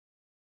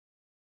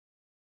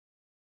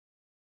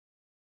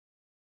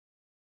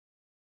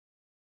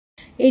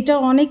এটা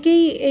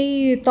অনেকেই এই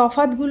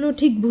তফাৎগুলো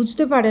ঠিক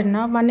বুঝতে পারেন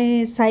না, মানে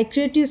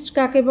সাইকিয়াট্রিস্ট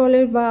কাকে বলে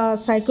বা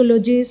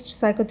সাইকোলজিস্ট,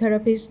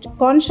 সাইকোথেরাপিস্ট,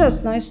 কনশাস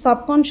নয়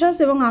সাবকনশাস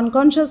এবং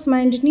আনকনশাস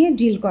মাইন্ড নিয়ে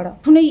ডিল করা।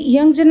 এখন এই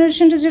ইয়াং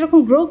জেনারেশনটা যেরকম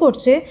গ্রো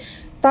করছে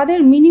তাদের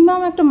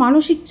মিনিমাম একটা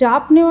মানসিক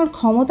চাপ নেওয়ার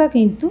ক্ষমতা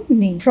কিন্তু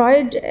নেই।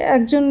 ফ্রয়েড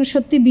একজন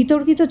সত্যি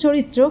বিতর্কিত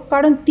চরিত্র,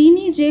 কারণ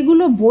তিনি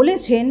যেগুলো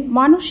বলেছেন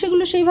মানুষ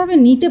সেগুলো সেইভাবে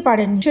নিতে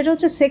পারেননি। সেটা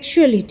হচ্ছে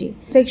সেক্সুয়ালিটি,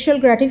 সেক্সুয়াল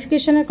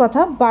গ্র্যাটিফিকেশনের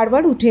কথা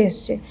বারবার উঠে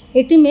এসছে।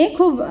 একটি মেয়ে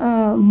খুব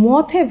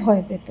মথে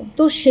ভয় পেত,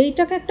 তো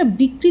সেইটাকে একটা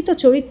বিকৃত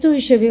চরিত্র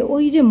হিসেবে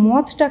ওই যে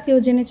মথটাকেও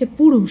জেনেছে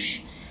পুরুষ,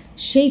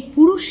 সেই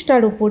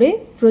পুরুষটার উপরে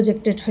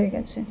প্রজেক্টেড হয়ে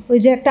গেছে। ওই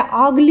যে একটা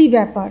আগলি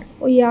ব্যাপার,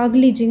 ওই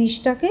আগলি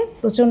জিনিসটাকে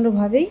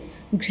প্রচণ্ডভাবেই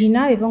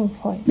ঘৃণা এবং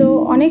ভয়। তো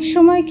অনেক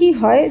সময় কি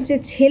হয় যে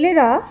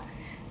ছেলেরা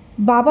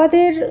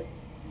বাবাদের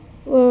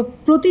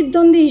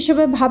প্রতিদ্বন্দ্বী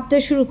হিসেবে ভাবতে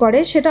শুরু করে,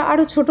 সেটা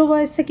আরও ছোট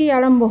বয়স থেকেই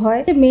আরম্ভ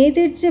হয়।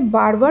 মেয়েদের যে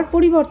বারবার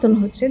পরিবর্তন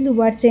হচ্ছে,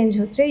 দুবার চেঞ্জ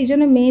হচ্ছে, এই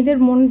জন্য মেয়েদের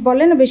মন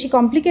বলে না বেশি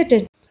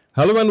complicated.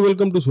 Hello and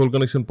welcome to soul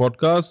connection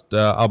podcast.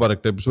 আবার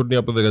একটা এপিসোড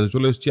নিয়ে আপনাদের কাছে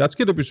চলে এসেছি।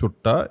 আজকের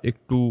এপিসোডটা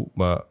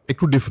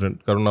একটু ডিফারেন্ট,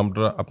 কারণ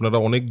আপনারা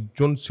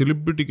অনেকজন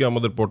সেলিব্রিটিকে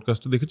আমাদের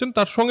পডকাস্টে দেখেছেন,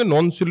 তার সঙ্গে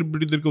নন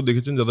সেলিব্রিটিদেরকেও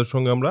দেখেছেন, যাদের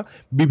সঙ্গে আমরা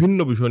বিভিন্ন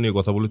বিষয় নিয়ে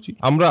কথা বলেছি।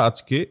 আমরা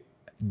আজকে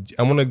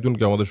এমন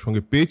একজনকে আমাদের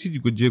সঙ্গে পেয়েছি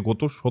যে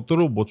গত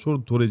 17 বছর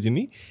ধরে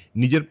যিনি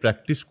নিজের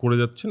প্র্যাকটিস করে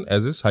যাচ্ছেন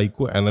অ্যাজ এ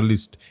সাইকো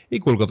অ্যানালিস্ট এই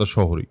কলকাতা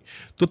শহরেই।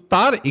 তো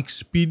তার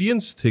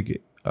এক্সপিরিয়েন্স থেকে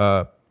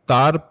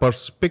তার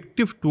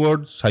পার্সপেক্টিভ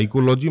টুয়ার্ড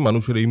সাইকোলজি,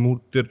 মানুষের এই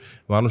মুহূর্তের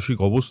মানসিক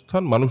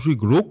অবস্থান, মানসিক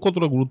রোগ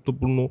কতটা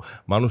গুরুত্বপূর্ণ,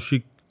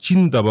 মানসিক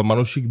চিন্তা বা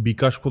মানসিক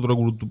বিকাশ কতটা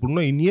গুরুত্বপূর্ণ,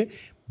 এই নিয়ে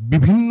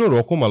বিভিন্ন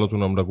রকম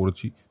আলোচনা আমরা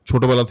করেছি।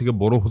 ছোটবেলা থেকে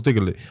বড় হতে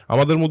গেলে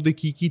আমাদের মধ্যে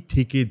কি কি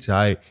থেকে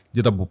যায়,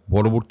 যেটা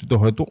পরবর্তীতে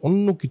হয়তো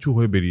অন্য কিছু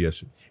হয়ে বেরিয়ে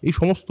আসে, এই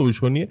সমস্ত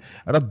বিষয় নিয়ে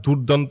একটা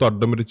দুর্দান্ত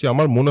আড্ডা মেরেছি।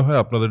 আমার মনে হয়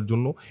আপনাদের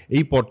জন্য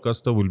এই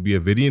পডকাস্টটা will B a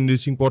very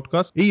enriching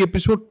podcast. এই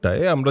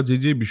এপিসোডটায় আমরা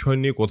যে বিষয়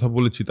নিয়ে কথা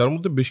বলেছি তার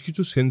মধ্যে বেশ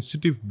কিছু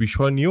সেন্সিটিভ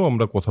বিষয় নিয়েও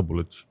আমরা কথা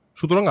বলেছি।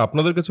 সুতরাং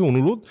আপনাদের কাছে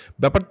অনুরোধ,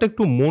 ব্যাপারটা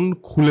একটু মন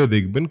খুলে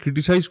দেখবেন,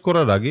 ক্রিটিসাইজ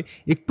করার আগে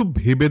একটু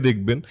ভেবে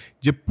দেখবেন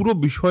যে পুরো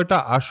বিষয়টা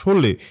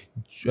আসলে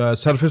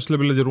সারফেস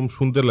লেভেলে যেরকম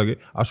শুনতে লাগে,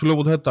 আসলে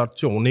বোধহয় তার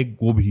চেয়ে অনেক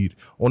গভীর,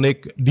 অনেক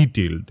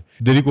ডিটেলড।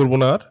 দেরি করবো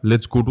না আর,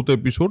 let's go to the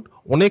episode.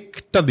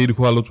 অনেকটা দীর্ঘ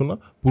আলোচনা,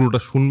 পুরোটা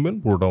শুনবেন,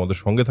 পুরোটা আমাদের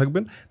সঙ্গে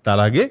থাকবেন। তার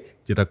আগে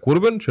যেটা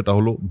করবেন সেটা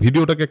হলো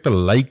ভিডিওটাকে একটা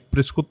লাইক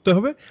প্রেস করতে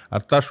হবে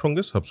আর তার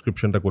সঙ্গে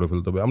সাবস্ক্রিপশনটা করে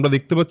ফেলতে হবে। আমরা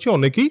দেখতে পাচ্ছি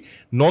অনেকেই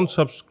নন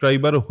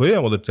সাবস্ক্রাইবার হয়ে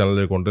আমাদের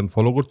চ্যানেলের কন্টেন্ট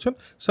ফলো করছেন।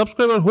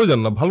 সাবস্ক্রাইবার হয়ে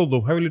যান না, ভালো তো,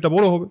 ফ্যামিলিটা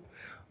বড় হবে।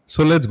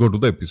 So let's go to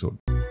the episode.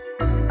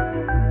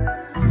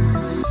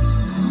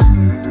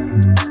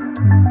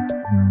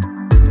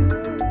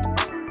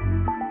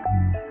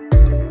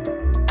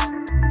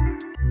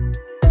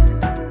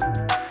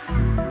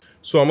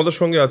 So আমাদের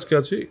সঙ্গে আজকে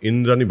আছে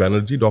ইন্দ্রানি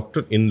ব্যানার্জি,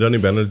 ডক্টর ইন্দ্রানি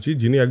ব্যানার্জি,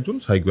 যিনি একজন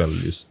সাইকো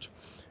অ্যানালিস্ট।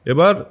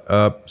 এবার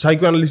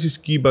সাইকো অ্যানালিসিস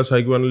কী বা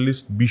সাইকো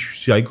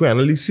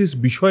অ্যানালিসিস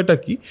বিষয়টা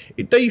কি,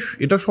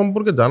 এটা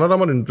সম্পর্কে জানার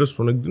আমার ইন্টারেস্ট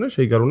অনেক দিনে,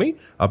 সেই কারণেই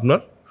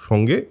আপনার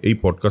সঙ্গে এই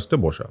পডকাস্টে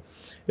বসা।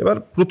 এবার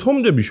প্রথম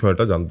যে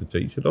বিষয়টা জানতে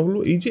চাই সেটা হলো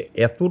এই যে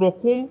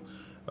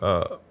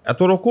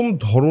এত রকম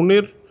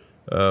ধরনের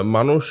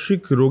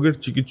মানসিক রোগের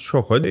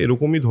চিকিৎসক হয়,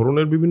 এরকমই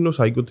ধরনের বিভিন্ন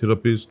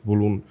সাইকোথেরাপিস্ট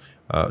বলুন,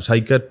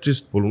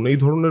 সাইকিয়াট্রিস্ট বলুন, এই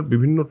ধরনের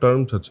বিভিন্ন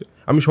টার্মস আছে।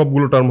 আমি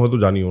সবগুলো টার্ম হয়তো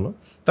জানিও না,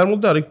 তার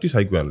মধ্যে আরেকটি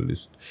সাইকো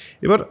অ্যানালিস্ট।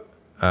 এবার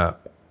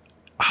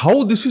হাউ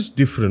দিস ইজ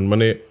ডিফারেন্ট,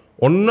 মানে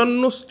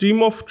অন্যান্য স্ট্রিম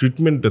অফ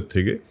ট্রিটমেন্টের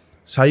থেকে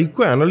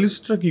সাইকো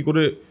অ্যানালিস্টরা কী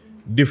করে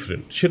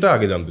ডিফারেন্ট, সেটা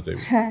আগে জানতে চাই।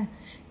 হ্যাঁ,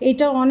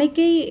 এটা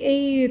অনেকেই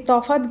এই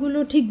তফাৎগুলো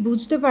ঠিক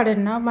বুঝতে পারেন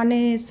না, মানে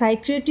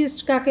সাইকিয়াট্রিস্ট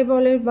কাকে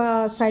বলে বা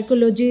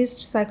সাইকোলজিস্ট,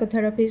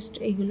 সাইকোথেরাপিস্ট,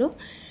 এইগুলো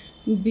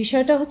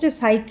বিষয়টা হচ্ছে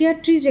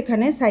সাইকিয়াট্রি,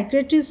 যেখানে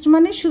সাইকিয়াট্রিস্ট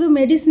মানে শুধু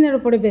মেডিসিনের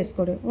ওপরে বেস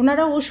করে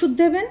ওনারা ওষুধ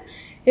দেবেন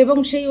এবং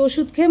সেই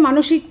ওষুধ খেয়ে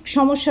মানসিক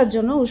সমস্যার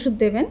জন্য ওষুধ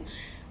দেবেন,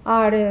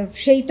 আর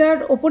সেইটার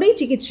ওপরেই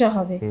চিকিৎসা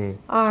হবে।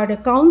 আর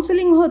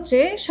কাউন্সেলিং হচ্ছে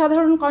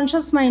সাধারণ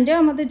কনশাস মাইন্ডে,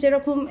 আমাদের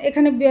যেরকম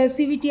এখানে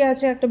সিবিটি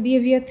আছে, একটা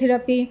বিহেভিয়ার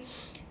থেরাপি।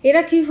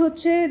 এরা কি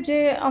হচ্ছে যে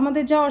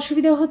আমাদের যা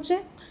অসুবিধা হচ্ছে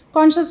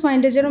কনশাস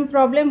মাইন্ডে, যেরকম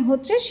প্রবলেম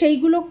হচ্ছে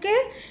সেইগুলোকে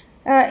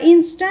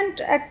ইনস্ট্যান্ট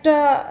একটা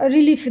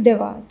রিলিফ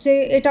দেওয়া, যে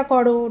এটা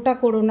করো, ওটা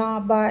করো না,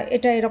 বা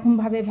এটা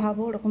এরকমভাবে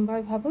ভাবো,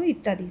 ওরকমভাবে ভাবো,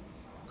 ইত্যাদি।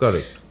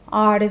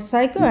 আর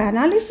সাইকো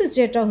অ্যানালিসিস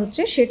যেটা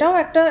হচ্ছে সেটাও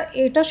একটা,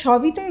 এটা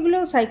সবই তো এগুলো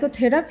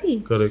সাইকোথেরাপি,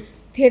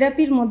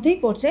 থেরাপির মধ্যেই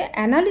পড়ছে।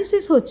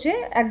 অ্যানালিসিস হচ্ছে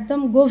একদম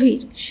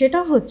গভীর, সেটা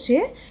হচ্ছে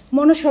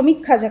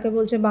মনোসমীক্ষা যাকে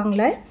বলছে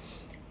বাংলায়।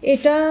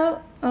 এটা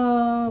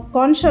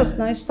কনশাস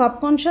নয়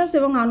সাবকনশাস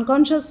এবং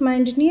আনকনশাস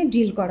মাইন্ড নিয়ে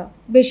ডিল করা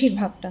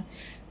বেশিরভাগটা।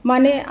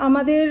 মানে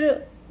আমাদের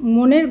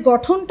মনের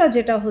গঠনটা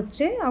যেটা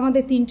হচ্ছে,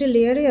 আমাদের 3টে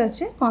লেয়ারে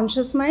আছে,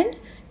 কনশাস মাইন্ড,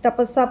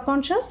 তারপর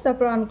সাবকনশাস,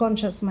 তারপর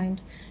আনকনশাস মাইন্ড।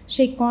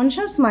 সেই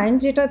কনশাস মাইন্ড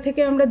যেটা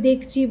থেকে আমরা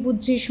দেখছি,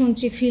 বুঝছি,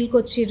 শুনছি, ফিল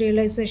করছি,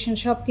 রিয়েলাইজেশন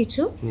সব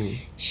কিছু,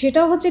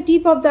 সেটা হচ্ছে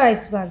টিপ অফ দ্য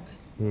আইসবার্গ।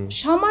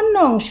 সামান্য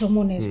অংশ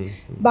মনের,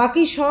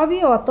 বাকি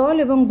সবই অতল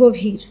এবং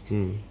গভীর।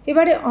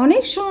 এবারে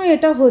অনেক সময়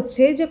এটা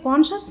হচ্ছে যে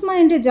কনসাস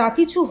মাইন্ডে যা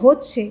কিছু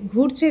হচ্ছে,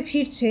 ঘুরছে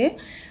ফিরছে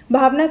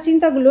ভাবনা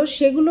চিন্তাগুলো,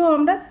 সেগুলো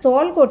আমরা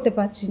তল করতে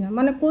পারছি না,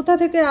 মানে কোথা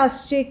থেকে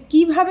আসছে,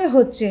 কিভাবে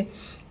হচ্ছে,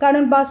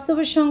 কারণ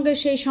বাস্তবের সঙ্গে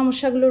সেই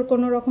সমস্যাগুলোর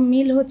কোনো রকম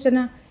মিল হচ্ছে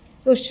না।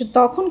 তো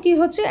তখন কি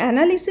হচ্ছে,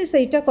 অ্যানালিসিস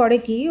এইটা করে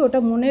কি, ওটা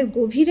মনের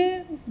গভীরে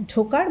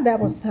ঢোকার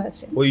ব্যবস্থা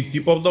আছে, ওই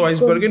টিপ অফ দ্য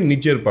আইসবার্গের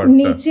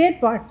নিচের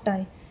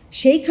পার্টটায়,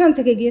 সেইখান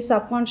থেকে গিয়ে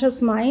সাবকনশাস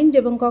মাইন্ড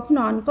এবং কখনো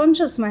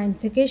আনকনশাস মাইন্ড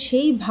থেকে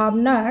সেই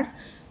ভাবনার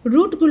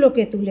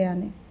রুটগুলোকে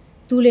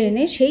তুলে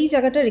এনে সেই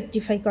জায়গাটা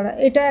রেকটিফাই করা।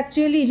 এটা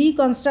অ্যাকচুয়ালি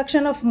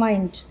রিকনস্ট্রাকশন অফ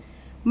মাইন্ড,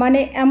 মানে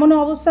এমন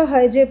অবস্থা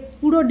হয় যে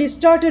পুরো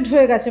ডিস্টর্টেড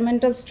হয়ে গেছে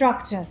মেন্টাল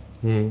স্ট্রাকচার,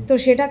 তো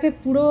সেটাকে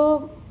পুরো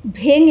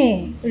ভেঙে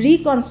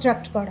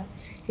রিকনস্ট্রাক্ট করা,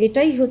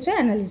 এটাই হচ্ছে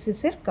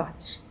অ্যানালিসিসের কাজ,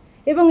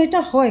 এবং এটা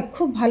হয়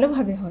খুব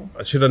ভালোভাবে হয়।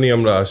 সেটা নিয়ে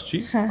আমরা আসছি।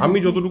 আমি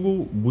যতটুকু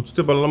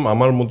বুঝতে পারলাম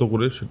আমার মতো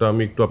করে, সেটা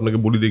আমি একটু আপনাকে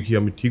বলি, দেখি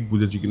আমি ঠিক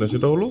বুঝেছি কিনা।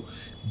 সেটা হলো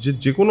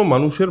যে কোনো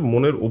মানুষের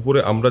মনের ওপরে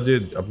আমরা যে,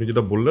 আপনি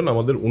যেটা বললেন,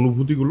 আমাদের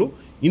অনুভূতিগুলো,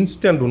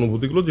 ইনস্ট্যান্ট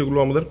অনুভূতিগুলো, যেগুলো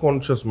আমাদের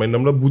কনসিয়াস মাইন্ড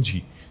আমরা বুঝি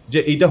যে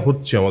এইটা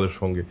হচ্ছে আমাদের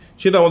সঙ্গে,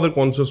 সেটা আমাদের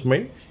কনসিয়াস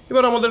মাইন্ড।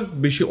 এবার আমাদের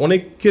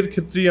অনেকের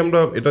ক্ষেত্রেই আমরা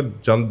এটা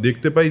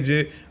দেখতে পাই যে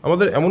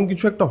আমাদের এমন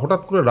কিছু একটা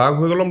হঠাৎ করে রাগ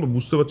হয়ে গেল, আমরা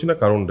বুঝতে পারছি না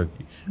কারণটা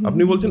কি।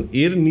 আপনি বলছেন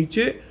এর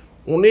নিচে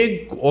অনেক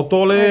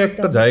অতলে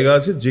একটা জায়গা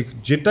আছে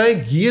যেটায়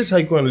গিয়ে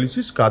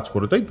সাইকোঅ্যানালিসিস কাজ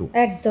করে, তাই তো?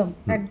 একদম।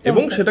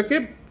 এবং সেটাকে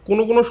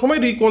কোনো সময়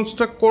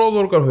রিকনস্ট্রাক্ট করা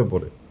দরকার হয়ে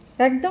পড়ে।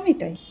 একদমই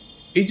তাই।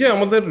 এই যে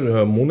আমাদের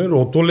মনের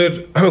অতলের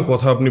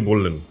কথা আপনি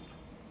বললেন,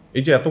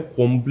 এই যে এত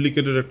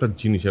কমপ্লিকেটেড একটা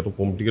জিনিস, এত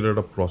কমপ্লিকেটেড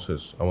একটা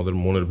প্রসেস আমাদের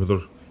মনের ভেতর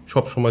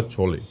সব সময়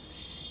চলে,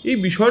 এই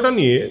বিষয়টা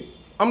নিয়ে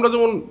আমরা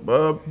যেমন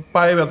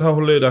পায়ে ব্যথা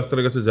হলে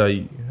ডাক্তারের কাছে যাই,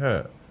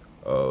 হ্যাঁ,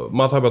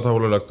 মাথা ব্যথা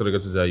হলে ডাক্তারের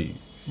কাছে যাই,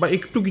 বা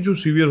একটু কিছু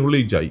সিভিয়ার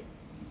হলেই যাই।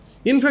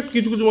 ইনফ্যাক্ট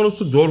কিছু কিছু মানুষ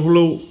তো জ্বর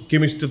হলেও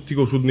কেমিস্টের থেকে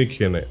ওষুধ নিয়ে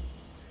খেয়ে নেয়।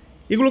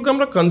 এগুলোকে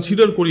আমরা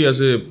কনসিডার করি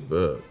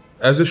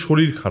অ্যাজ এ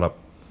শরীর খারাপ।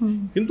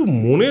 কিন্তু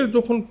মনের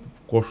যখন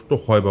কষ্ট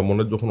হয় বা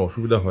মনের যখন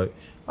অসুবিধা হয়,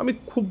 আমি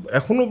খুব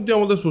এখনও অবধি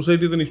আমাদের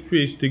সোসাইটিতে নিশ্চয়ই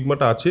এই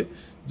স্টিগমাটা আছে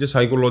যে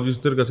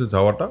সাইকোলজিস্টদের কাছে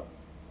যাওয়াটা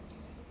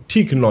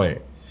ঠিক নয়।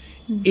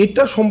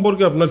 এটা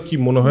সম্পর্কে আপনার কি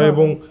মনে হয়,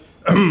 এবং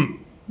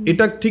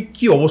এটা ঠিক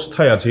কি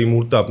অবস্থায় আছে এই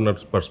মুহূর্তে আপনার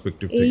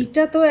পার্সপেক্টিভ থেকে?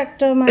 এইটা তো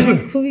একটা মানে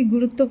খুবই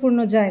গুরুত্বপূর্ণ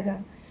জায়গা,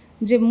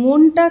 যে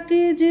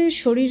মনটাকে যে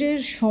শরীরের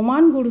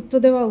সমান গুরুত্ব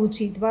দেওয়া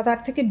উচিত বা তার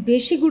থেকে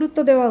বেশি গুরুত্ব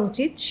দেওয়া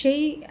উচিত,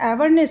 সেই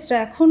অ্যাওয়ারনেসটা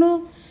এখনও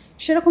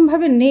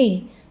সেরকমভাবে নেই।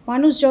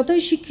 মানুষ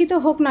যতই শিক্ষিত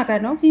হোক না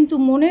কেন, কিন্তু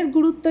মনের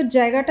গুরুত্বের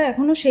জায়গাটা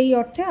এখনও সেই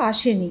অর্থে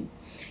আসেনি।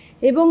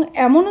 এবং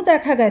এমনও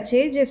দেখা গেছে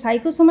যে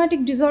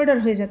সাইকোসোম্যাটিক ডিসঅর্ডার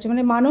হয়ে যাচ্ছে,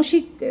 মানে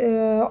মানসিক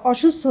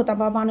অসুস্থতা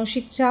বা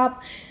মানসিক চাপ,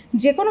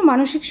 যে কোনো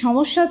মানসিক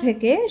সমস্যা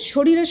থেকে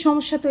শরীরের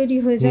সমস্যা তৈরি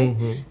হয়ে যায়,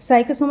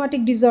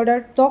 সাইকোসোম্যাটিক ডিসঅর্ডার।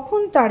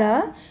 তখন তারা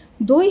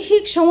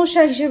দৈহিক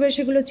সমস্যা হিসেবে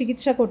সেগুলো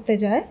চিকিৎসা করতে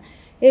যায়,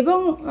 এবং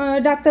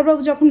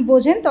ডাক্তারবাবু যখন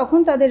বোঝেন তখন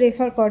তাদের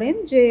রেফার করেন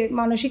যে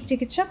মানসিক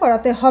চিকিৎসা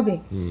করাতে হবে।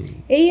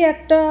 এই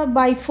একটা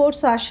বাই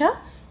ফোর্স আসা,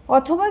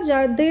 অথবা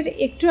যাদের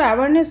একটু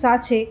অ্যাওয়ারনেস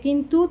আছে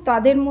কিন্তু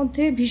তাদের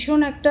মধ্যে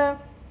ভীষণ একটা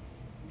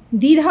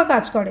দ্বিধা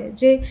কাজ করে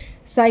যে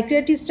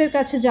সাইকিয়াট্রিস্টের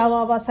কাছে যাওয়া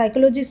বা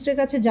সাইকোলজিস্টের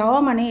কাছে যাওয়া,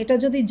 মানে এটা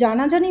যদি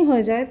জানাজানি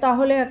হয়ে যায়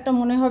তাহলে একটা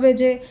মনে হবে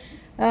যে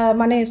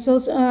মানে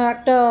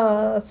একটা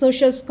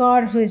সোশ্যাল স্কার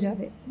হয়ে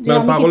যাবে, যে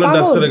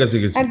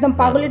একদম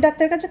পাগলের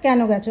ডাক্তারের কাছে কেন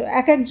গেছো।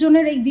 এক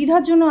একজনের এই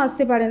দ্বিধার জন্য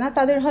আসতে পারে না,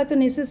 তাদের হয়তো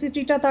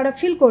নেসেসিটিটা তারা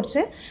ফিল করছে।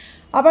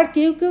 আবার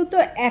কেউ কেউ তো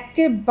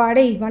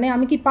একেবারেই মানে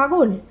আমি কি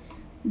পাগল,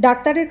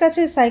 ডাক্তারের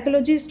কাছে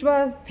সাইকোলজিস্ট বা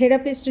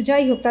থেরাপিস্ট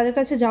যাই হোক তাদের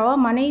কাছে যাওয়া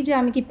মানেই যে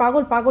আমি কি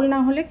পাগল। পাগল না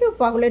হলে কেউ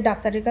পাগলের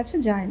ডাক্তারের কাছে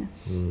যায় না,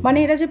 মানে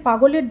এরা যে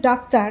পাগলের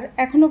ডাক্তার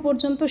এখনো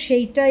পর্যন্ত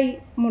সেইটাই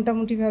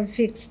মোটামুটিভাবে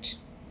ফিক্সড।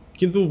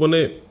 কিন্তু মানে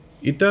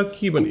এটা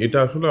কি, মানে এটা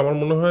আসলে আমার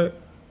মনে হয়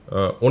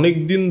অনেক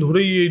দিন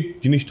ধরেই এই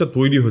জিনিসটা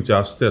তৈরি হচ্ছে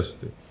আস্তে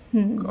আস্তে,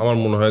 আমার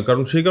মনে হয়।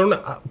 কারণ সেই কারণে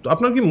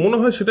আপনার কি মনে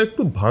হয় সেটা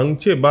একটু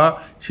ভাঙছে, বা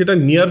সেটা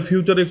নিয়ার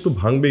ফিউচারে একটু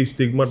ভাঙবে এই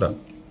স্টিগমাটা?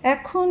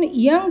 এখন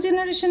ইয়াং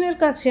জেনারেশনের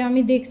কাছে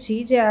আমি দেখছি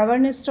যে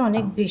অ্যাওয়ারনেসটা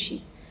অনেক বেশি,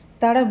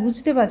 তারা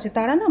বুঝতে পারছে,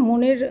 তারা না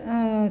মনের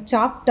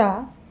চাপটা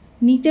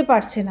নিতে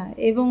পারছে না,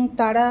 এবং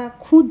তারা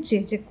খুঁজছে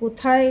যে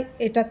কোথায়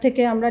এটা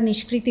থেকে আমরা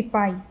নিষ্কৃতি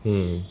পাই।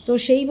 তো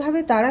সেইভাবে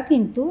তারা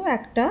কিন্তু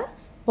একটা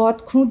পথ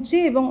খুঁজছে,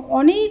 এবং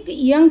অনেক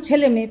ইয়াং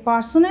ছেলে মেয়ে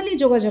পার্সোনালি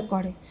যোগাযোগ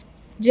করে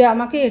যে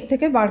আমাকে এর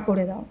থেকে বার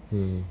করে দাও,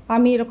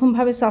 আমি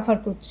এরকমভাবে সাফার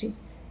করছি।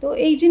 তো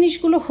এই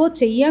জিনিসগুলো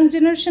হচ্ছে ইয়াং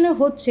জেনারেশনে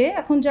হচ্ছে।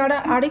 এখন যারা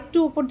আরেকটু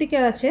ওপর দিকে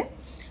আছে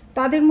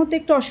তাদের মধ্যে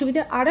একটু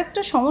অসুবিধা। আর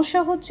একটা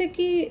সমস্যা হচ্ছে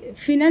কি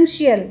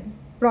ফিনান্সিয়াল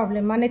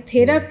প্রবলেম, মানে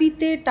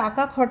থেরাপিতে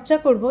টাকা খরচা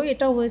করব,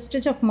 এটা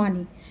ওয়েস্টেজ অফ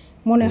মানি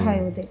মনে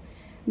হয় ওদের,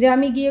 যে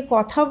আমি গিয়ে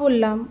কথা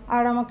বললাম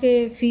আর আমাকে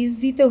ফিস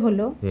দিতে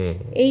হলো,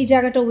 এই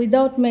জায়গাটা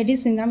উইদাউট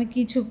মেডিসিন আমি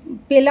কিছু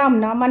পেলাম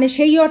না, মানে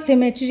সেই অর্থে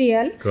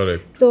মেটেরিয়াল,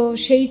 তো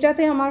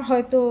সেইটাতে আমার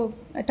হয়তো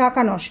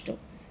টাকা নষ্ট,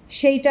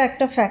 সেইটা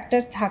একটা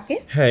ফ্যাক্টর থাকে।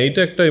 হ্যাঁ, এটা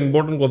একটা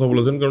ইম্পর্টেন্ট কথা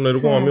বলেছেন, কারণ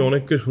এরকম আমি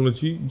অনেককে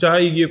শুনেছি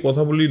যাই গিয়ে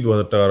কথা বলি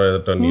 2000 টাকা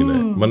 2000 টাকা নিয়ে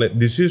নেয়। মানে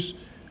দিস ইজ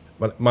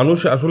মানে মানুষ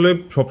আসলে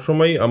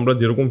সবসময় আমরা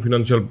যেরকম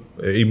ফিনান্সিয়াল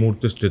এই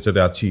মুহূর্তে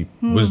স্ট্রেচারে আছি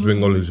ওয়েস্ট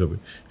বেঙ্গল হিসেবে,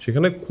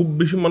 সেখানে খুব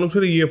বেশি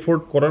মানুষের এই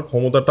এফোর্ট করার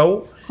ক্ষমতাটাও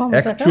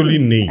অ্যাকচুয়ালি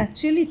নেই।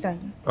 তাই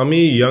আমি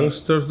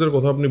ইয়াংস্টার্সদের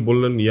কথা আপনি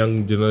বললেন, ইয়াং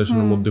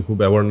জেনারেশনের মধ্যে খুব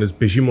অ্যাওয়ারনেস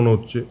বেশি মনে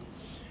হচ্ছে।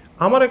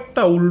 আমার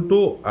একটা উল্টো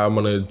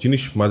মানে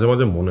জিনিস মাঝে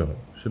মাঝে মনে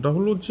হয়, সেটা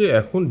হলো যে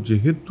এখন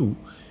যেহেতু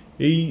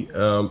এই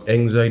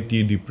অ্যাংজাইটি,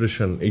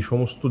 ডিপ্রেশন, এই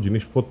সমস্ত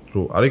জিনিসপত্র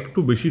আরেকটু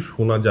বেশি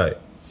শোনা যায়,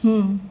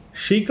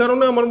 সেই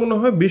কারণে আমার মনে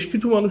হয় বেশ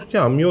কিছু মানুষকে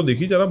আমিও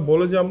দেখি যারা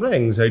বলে যে আমরা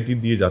অ্যাংজাইটি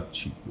দিয়ে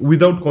যাচ্ছি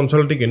উইদাউট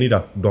কনসাল্টিং এনি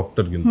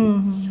ডক্টর। কিন্তু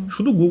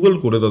শুধু গুগল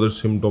করে তাদের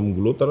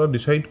সিমটমগুলো তারা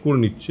ডিসাইড করে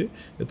নিচ্ছে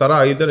যে তারা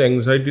আইদার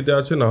অ্যাংজাইটিতে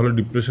আছে, না হলে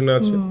ডিপ্রেশনে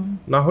আছে,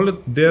 না হলে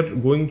দে are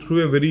going through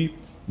a very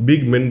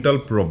big mental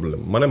problem.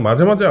 মানে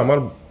মাঝে মাঝে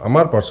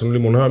আমার পার্সোনালি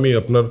মনে হয়, আমি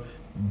আপনার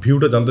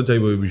ভিউটা জানতে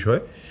চাইবো এই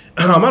বিষয়ে,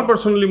 আমার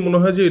পার্সোনালি মনে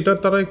হয় যে এটা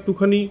তারা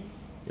একটুখানি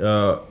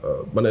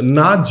মানে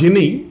না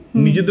জেনেই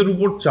নিজেদের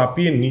উপর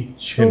চাপিয়ে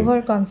নিচ্ছেন।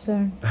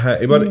 হ্যাঁ,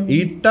 এবার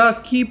এইটা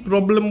কি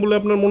প্রবলেম বলে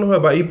আপনার মনে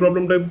হয়, বা এই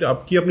প্রবলেমটা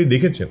কি আপনি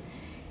দেখেছেন?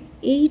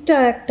 এইটা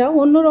একটা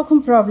অন্যরকম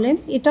প্রবলেম।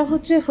 এটা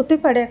হতে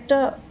পারে একটা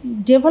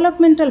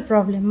ডেভেলপমেন্টাল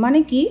প্রবলেম। মানে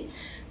কি,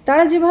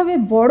 তারা যেভাবে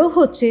বড়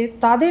হচ্ছে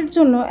তাদের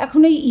জন্য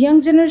এখন এই ইয়াং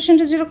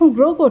জেনারেশনটা যেরকম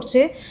গ্রো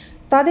করছে,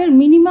 তাদের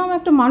মিনিমাম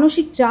একটা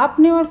মানসিক চাপ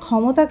নেওয়ার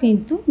ক্ষমতা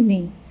কিন্তু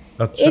নেই।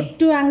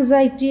 একটু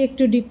অ্যাংজাইটি,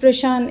 একটু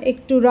ডিপ্রেশন,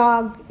 একটু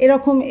রাগ,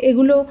 এরকম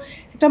এগুলো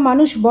একটা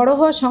মানুষ বড়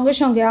হওয়ার সঙ্গে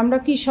সঙ্গে আমরা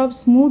কি সব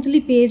স্মুথলি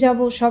পেয়ে যাব,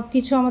 সব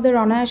কিছু আমাদের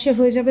অনায়াসে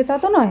হয়ে যাবে, তা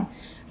তো নয়।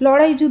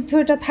 লড়াই যুদ্ধ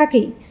এটা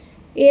থাকেই।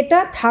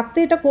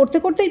 এটা করতে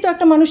করতেই তো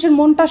একটা মানুষের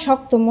মনটা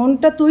শক্ত,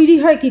 মনটা তৈরি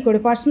হয় কি করে,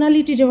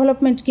 পার্সোনালিটি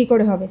ডেভেলপমেন্ট কি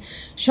করে হবে,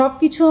 সব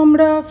কিছু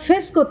আমরা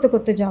ফেস করতে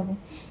করতে যাব।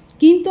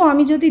 কিন্তু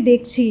আমি যদি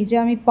দেখছি যে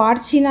আমি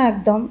পারছি না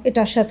একদম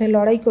এটার সাথে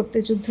লড়াই করতে,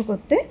 যুদ্ধ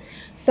করতে,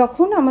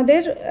 তখন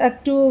আমাদের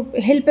একটু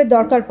হেল্পের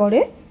দরকার পড়ে।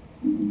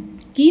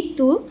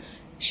 কিন্তু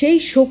সেই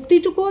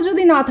শক্তিটুকুও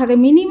যদি না থাকে,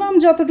 মিনিমাম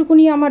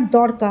যতটুকুনি আমার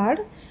দরকার,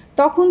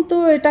 তখন তো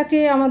এটাকে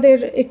আমাদের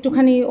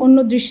একটুখানি অন্য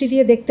দৃষ্টি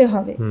দিয়ে দেখতে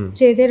হবে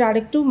যে এদের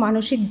আরেকটু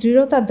মানসিক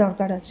দৃঢ়তার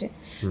দরকার আছে।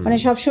 মানে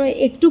সবসময়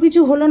একটু কিছু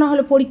হলো না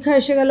হলে পরীক্ষা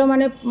এসে গেল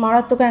মানে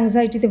মারাত্মক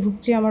অ্যাংজাইটিতে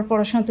ভুগছি, আমার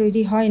পড়াশোনা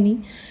তৈরি হয়নি,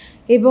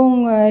 এবং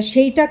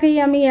সেইটাকেই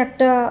আমি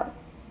একটা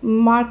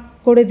মার্ক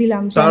করে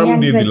দিলাম যে আমি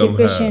অ্যাংজাইটি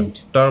পেশেন্ট,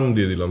 টার্ম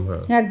দিয়ে দিলাম।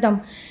 একদম।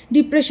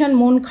 ডিপ্রেশন,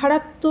 মন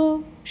খারাপ তো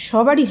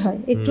সবারই হয়,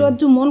 একটু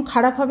আধটু মন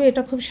খারাপ হবে,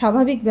 এটা খুব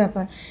স্বাভাবিক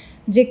ব্যাপার।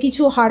 যে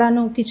কিছু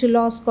হারানো, কিছু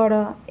লস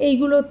করা,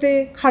 এইগুলোতে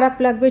খারাপ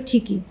লাগবে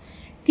ঠিকই,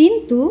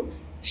 কিন্তু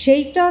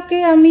সেইটাকে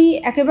আমি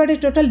একেবারে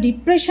টোটাল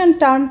ডিপ্রেশন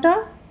টার্মটা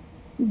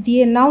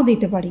দিয়ে নাও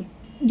দিতে পারি।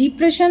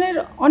 ডিপ্রেশনের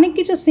অনেক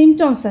কিছু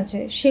সিমটমস আছে,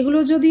 সেগুলো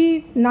যদি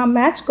না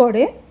ম্যাচ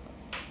করে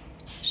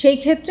সেই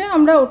ক্ষেত্রে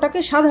আমরা ওটাকে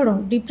সাধারণ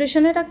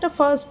ডিপ্রেশনের একটা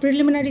ফার্স্ট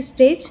প্রিলিমিনারি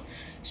স্টেজ,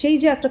 সেই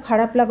যে একটা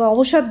খারাপ লাগা,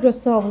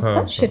 অবসাদগ্রস্ত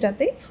অবস্থা,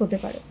 সেটাতেই হতে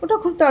পারে। ওটা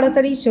খুব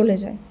তাড়াতাড়ি চলে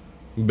যায়।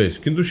 বেশ,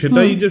 কিন্তু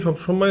সেটাই যে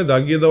সবসময়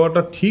দাগিয়ে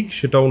দেওয়াটা ঠিক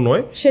সেটাও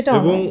নয়।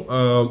 এবং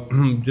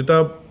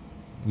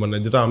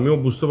যেটা আমিও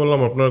বুঝতে পারলাম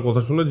আপনার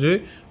কথা শুনে, যে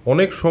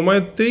অনেক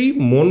সময়তেই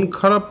মন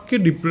খারাপকে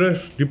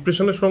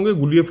ডিপ্রেশনের সঙ্গে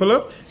গুলিয়ে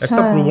ফেলার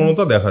একটা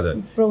প্রবণতা দেখা যায়।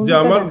 যে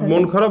আমার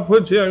মন খারাপ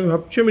হয়েছে, আমি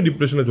ভাবছি আমি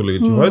ডিপ্রেশনে চলে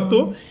গেছি। হয়তো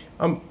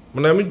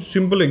মানে আমি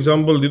সিম্পল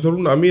এক্সাম্পল দিই,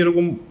 ধরুন আমি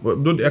এরকম,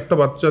 যদি একটা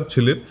বাচ্চার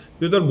ছেলের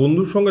যদি তার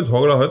বন্ধুর সঙ্গে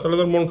ঝগড়া হয় তাহলে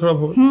তার মন খারাপ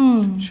হবে।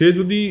 সে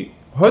যদি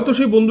হয়তো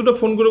সেই বন্ধুটা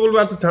ফোন করে বলবে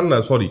আচ্ছা ছাড় না,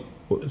 সরি,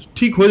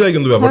 ঠিক হয়ে যায়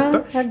কিন্তু ব্যাপারটা।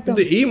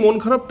 কিন্তু এই মন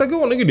খারাপটাকে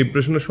অনেকে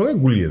ডিপ্রেশনের সঙ্গে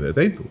গুলিয়ে দেয়,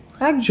 তাই তো?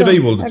 সেটাই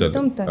বলতে চাই।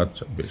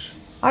 আচ্ছা, বেশ।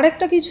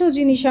 আরেকটা কিছু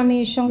জিনিস আমি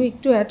এর সঙ্গে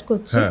একটু অ্যাড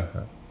করছি।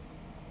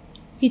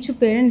 কিছু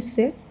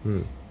পেরেন্টসদের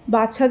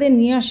বাচ্চাদের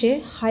নিয়ে আসে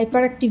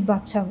হাইপার অ্যাক্টিভ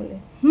বাচ্চা বলে,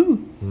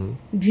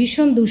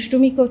 ভীষণ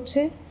দুষ্টুমি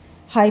করছে,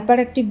 হাইপার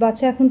অ্যাক্টিভ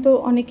বাচ্চা। এখন তো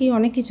অনেকেই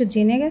অনেক কিছু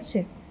জেনে গেছে,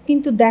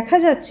 কিন্তু দেখা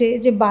যাচ্ছে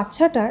যে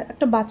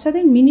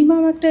বাচ্চাদের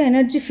মিনিমাম একটা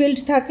এনার্জি ফিল্ড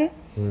থাকে।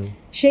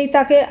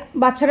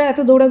 বাচ্চারা এত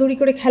দৌড়াদৌড়ি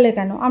করে খেলে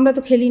কেন? আমরা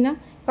তো খেলি না,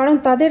 কারণ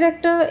তাদের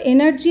একটা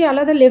এনার্জি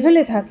আলাদা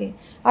লেভেলে থাকে,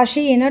 আর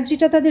সেই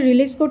এনার্জিটা তাদের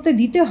রিলিজ করতে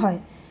দিতে হয়।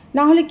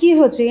 না হলে কি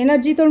হচ্ছে,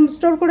 এনার্জি তো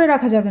স্টোর করে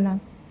রাখা যাবে না,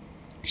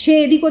 সে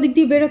এদিক ওদিক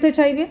দিয়ে বেরোতে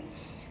চাইবে।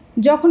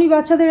 যখনই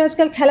বাচ্চাদের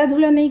আজকাল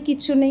খেলাধুলা নেই,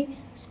 কিচ্ছু নেই,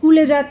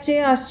 স্কুলে যাচ্ছে,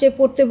 আসছে,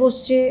 পড়তে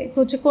বসছে,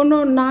 হচ্ছে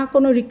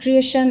কোনো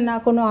রিক্রিয়েশন, না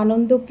কোনো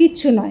আনন্দ,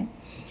 কিচ্ছু নয়।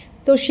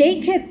 তো সেই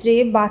ক্ষেত্রে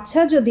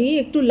বাচ্চা যদি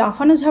একটু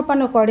লাফানো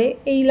ঝাঁপানো করে,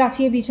 এই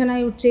লাফিয়ে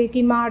বিছানায় উঠছে,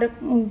 কি মার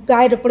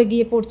গায়ের ওপরে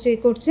গিয়ে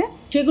করছে,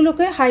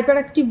 সেগুলোকে হাইপার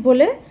অ্যাক্টিভ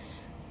বলে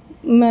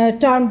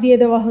টার্ম দিয়ে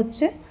দেওয়া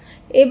হচ্ছে।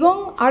 এবং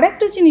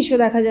আরেকটা জিনিসও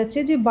দেখা যাচ্ছে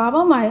যে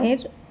বাবা মায়ের,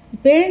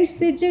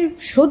 পেরেন্টসদের যে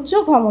সহ্য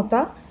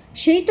ক্ষমতা,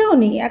 সেইটাও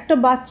নেই। একটা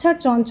বাচ্চার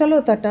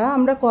চঞ্চলতাটা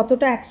আমরা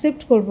কতটা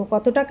অ্যাকসেপ্ট করব,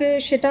 কতটাকে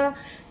সেটা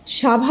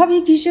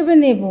স্বাভাবিক হিসেবে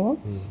নেব,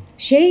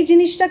 সেই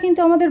জিনিসটা কিন্তু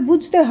আমাদের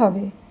বুঝতে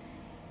হবে।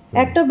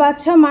 একটা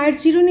বাচ্চা মায়ের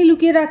চিরুনি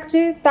লুকিয়ে রাখছে,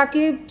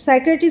 তাকে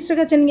সাইকিয়াট্রিস্টের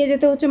কাছে নিয়ে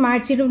যেতে হচ্ছে,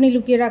 মায়ের চিরুনি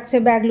লুকিয়ে রাখছে,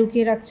 ব্যাগ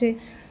লুকিয়ে রাখছে,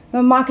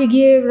 মাকে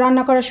গিয়ে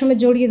রান্না করার সময়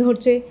জড়িয়ে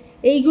ধরছে,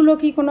 এইগুলো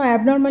কি কোনো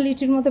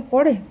অ্যাবনর্মালিটির মধ্যে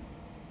পড়ে?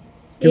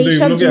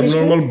 এইসব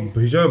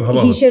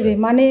হিসেবে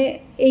মানে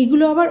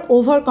এইগুলো আবার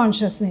ওভার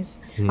কনসিয়াসনেস।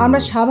 আমরা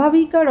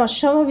স্বাভাবিক আর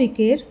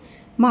অস্বাভাবিকের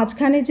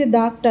মাঝখানে যে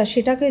দাগটা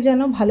সেটাকে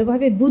যেন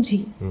ভালোভাবে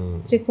বুঝি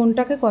যে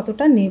কোনটাকে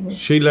কতটা নেব।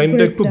 সেই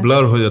লাইনটা একটু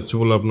ব্লার হয়ে যাচ্ছে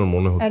বলে আপনার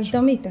মনে হচ্ছে?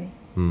 একদমই তাই।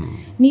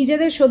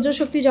 নিজেদের সহ্য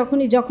শক্তি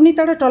যখনই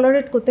তারা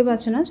টলারেট করতে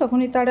পারছে না,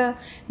 যখনই তারা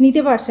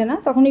নিতে পারছে না,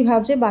 তখনই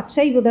ভাবছে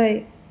বাচ্চাই বোধহয়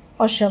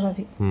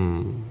অস্বাভাবিক।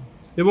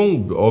 এবং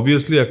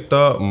অবভিয়াসলি একটা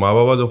মা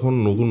বাবা যখন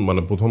নতুন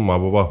মানে প্রথম মা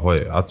বাবা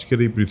হয়, আজকের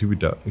এই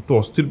পৃথিবীটা একটু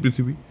অস্থির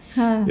পৃথিবী,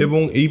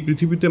 এবং এই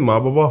পৃথিবীতে মা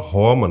বাবা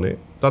হওয়া মানে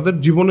তাদের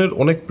জীবনের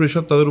অনেক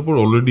প্রেশার তাদের উপর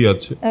অলরেডি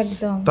আছে,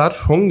 তার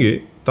সঙ্গে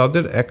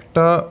তাদের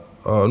একটা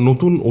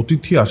নতুন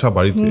অতিথি আসা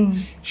বাড়িতে,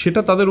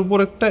 সেটা তাদের উপর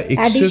একটা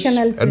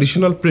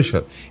অ্যাডিশনাল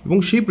প্রেশার, এবং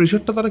সেই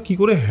প্রেশারটা তারা কি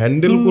করে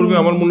হ্যান্ডেল করবে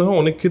আমার মনে হয়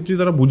অনেক ক্ষেত্রেই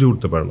তারা বুঝে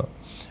উঠতে পারে না।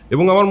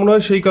 এবং আমার মনে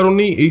হয় সেই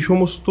কারণেই এই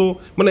সমস্ত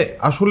মানে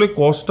আসলে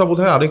কজটা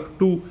বোধহয়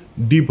আরেকটু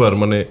ডিপার,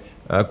 মানে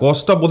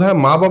কজটা বোধহয়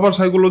মা বাবার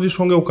সাইকোলজির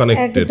সঙ্গেও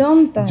কানেক্টেড,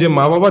 যে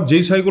মা বাবা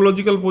যেই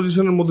সাইকোলজিক্যাল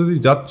পজিশনের মধ্যে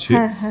দিয়ে যাচ্ছে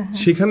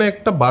সেখানে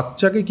একটা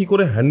বাচ্চাকে কি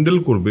করে হ্যান্ডেল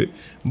করবে,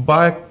 বা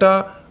একটা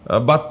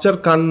বাচ্চার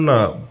কান্না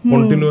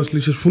কন্টিনিউয়াসলি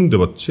সে শুনতে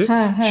পাচ্ছে,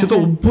 সে তো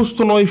অভ্যস্ত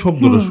নয়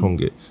শব্দটার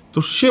সঙ্গে, তো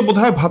সে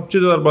বোধহয় ভাবছে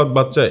যে তার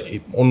বাচ্চা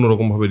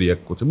অন্যরকম ভাবে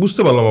রিয়াক্ট করছে।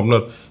 বুঝতে পারলাম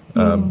আপনার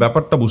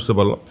ব্যাপারটা, বুঝতে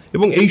পারলাম।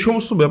 এবং এই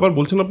সমস্ত ব্যাপার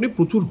বলছেন আপনি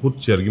প্রচুর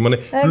হচ্ছে আর কি, মানে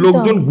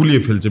লোকজন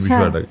গুলিয়ে ফেলছে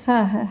বিষয়টাকে।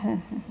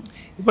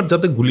 এবার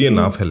যাতে গুলিয়ে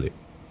না ফেলে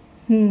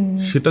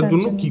সেটার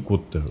জন্য কি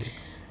করতে হবে?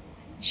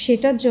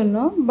 সেটার জন্য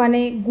মানে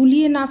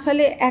গুলিয়ে না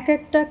ফেলে এক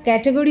একটা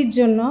ক্যাটাগরির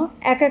জন্য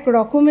এক এক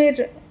রকমের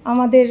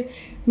আমাদের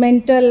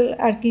মেন্টাল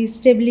আর কি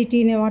স্টেবিলিটি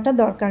নেওয়াটা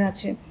দরকার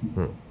আছে।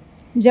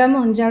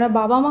 যেমন যারা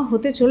বাবা মা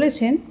হতে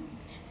চলেছেন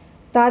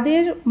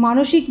তাদের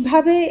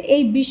মানসিকভাবে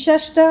এই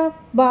বিশ্বাসটা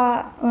বা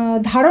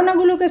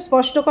ধারণাগুলোকে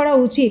স্পষ্ট করা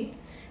উচিত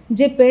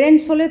যে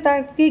পেরেন্টস হলে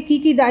তাকে কি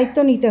কি দায়িত্ব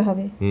নিতে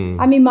হবে।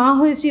 আমি মা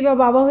হয়েছি বা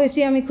বাবা হয়েছি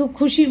আমি খুব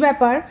খুশির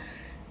ব্যাপার,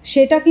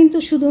 সেটা কিন্তু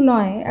শুধু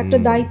নয়, একটা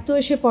দায়িত্ব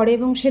এসে পড়ে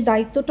এবং সেই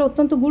দায়িত্বটা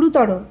অত্যন্ত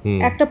গুরুতর,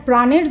 একটা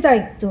প্রাণের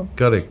দায়িত্ব।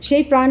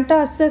 সেই প্রাণটা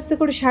আস্তে আস্তে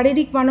করে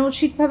শারীরিক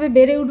মানসিকভাবে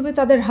বেড়ে উঠবে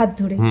তাদের হাত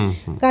ধরে।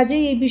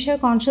 কাজেই এই বিষয়ে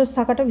কনসিয়াস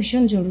থাকাটা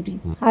ভীষণ জরুরি।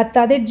 আর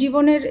তাদের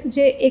জীবনের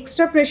যে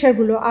এক্সট্রা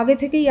প্রেশারগুলো আগে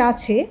থেকেই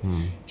আছে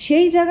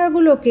সেই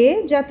জায়গাগুলোকে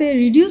যাতে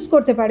রিডিউস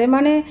করতে পারে,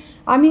 মানে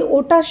আমি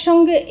ওটার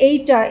সঙ্গে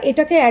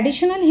এটাকে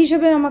অ্যাডিশনাল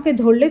হিসেবে আমাকে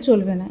ধরলে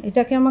চলবে না,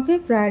 এটাকে আমাকে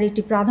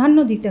প্রাধান্য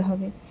দিতে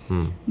হবে।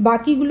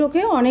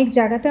 বাকিগুলোকে অনেক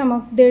জায়গাতে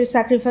আমাদের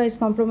স্যাক্রিফাইস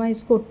কম্প্রোমাইজ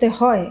করতে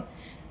হয়,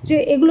 যে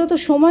এগুলো তো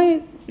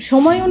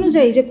সময়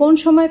অনুযায়ী যে কোন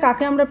সময়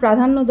কাকে আমরা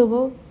প্রাধান্য দেবো,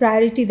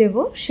 প্রায়োরিটি দেব,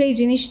 সেই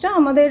জিনিসটা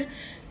আমাদের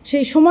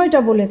সেই সময়টা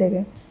বলে দেবে।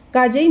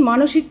 কাজেই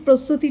মানসিক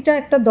প্রস্তুতিটা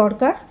একটা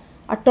দরকার।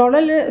 আর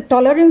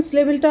টলারেন্স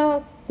লেভেলটা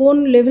কোন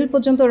লেভেল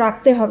পর্যন্ত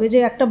রাখতে হবে, যে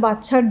একটা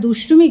বাচ্চার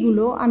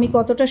দুষ্টুমিগুলো আমি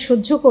কতটা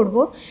সহ্য করব,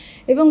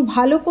 এবং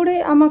ভালো করে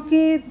আমাকে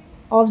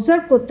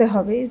অবজার্ভ করতে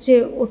হবে যে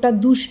ওটা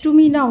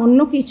দুষ্টুমি না অন্য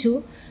কিছু,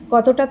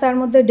 কতটা তার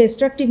মধ্যে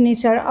ডিস্ট্রাকটিভ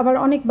নেচার। আবার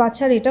অনেক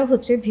বাচ্চার এটা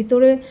হচ্ছে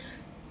ভিতরে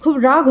খুব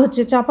রাগ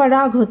হচ্ছে, চাপা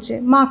রাগ হচ্ছে,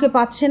 মাকে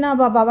পাচ্ছে না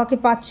বা বাবাকে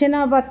পাচ্ছে না,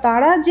 বা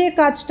তারা যে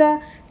কাজটা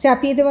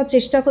চাপিয়ে দেওয়ার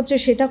চেষ্টা করছে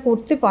সেটা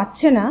করতে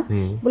পারছে না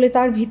বলে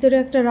তার ভিতরে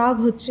একটা রাগ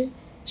হচ্ছে,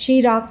 সেই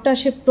রাগটা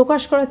সে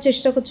প্রকাশ করার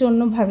চেষ্টা করছে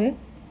অন্যভাবে।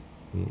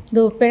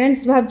 তো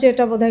প্যারেন্টস ভাবছে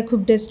এটা বোধহয় খুব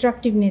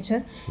ডিস্ট্রাকটিভ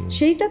নেচার,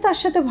 সেইটা তার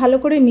সাথে ভালো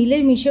করে মিলে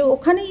মিশে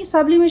ওখানেই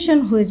সাবলিমেশন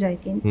হয়ে যায়।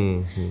 কিন্তু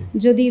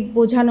যদি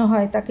বোঝানো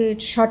হয়, তাকে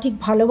সঠিক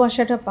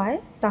ভালোবাসাটা পায়,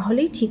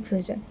 তাহলেই ঠিক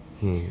হয়ে যায়।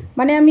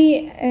 মানে আমি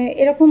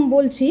এরকম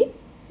বলছি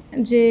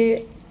যে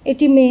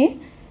এটি মেয়ে,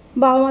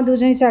 বাবা মা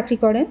দুজনেই চাকরি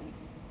করেন,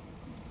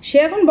 সে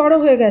এখন বড়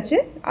হয়ে গেছে,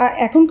 আর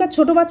এখনকার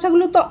ছোট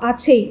বাচ্চাগুলো তো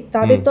আছেই,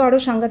 তাদের তো আরও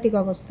সাংঘাতিক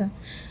অবস্থা।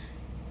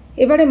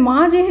 এবারে মা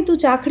যেহেতু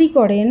চাকরি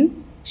করেন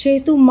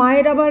সেহেতু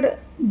মায়ের আবার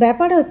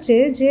ব্যাপার হচ্ছে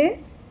যে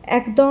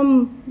একদম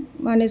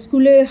মানে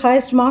স্কুলে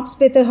হায়েস্ট মার্কস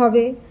পেতে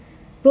হবে,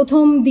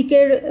 প্রথম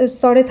দিকের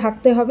স্তরে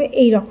থাকতে হবে,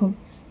 এই রকম।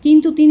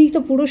 কিন্তু তিনি তো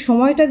পুরো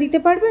সময়টা দিতে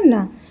পারবেন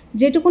না,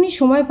 যেটুকুনি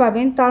সময়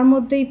পাবেন তার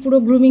মধ্যেই পুরো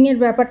গ্রুমিংয়ের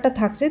ব্যাপারটা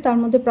থাকছে, তার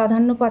মধ্যে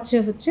প্রাধান্য পাচ্ছে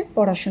হচ্ছে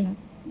পড়াশোনা।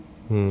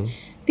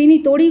 তিনি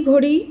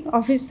তড়িঘড়ি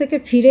অফিস থেকে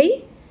ফিরেই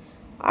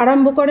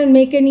আরম্ভ করেন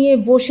মেয়েকে নিয়ে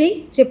বসেই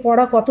যে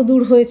পড়া কত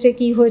দূর হয়েছে,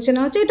 কি হয়েছে না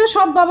হয়েছে, এটা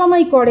সব বাবা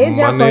মাই করে,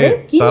 যা করে,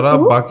 কিন্তু তারা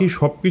বাকি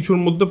সবকিছুর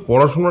মধ্যে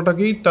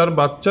পড়াশোনাটাকেই তার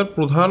বাচ্চার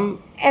প্রধান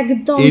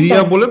একদম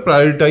এরিয়া বলে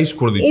প্রায়োরিটাইজ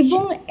করে দিচ্ছে।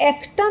 এবং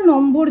একটা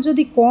নম্বর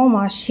যদি কম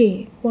আসে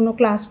কোনো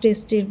ক্লাস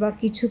টেস্টের বা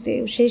কিছুতে,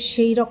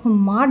 সেই রকম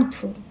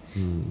মারধর,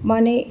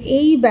 মানে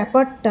এই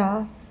ব্যাপারটা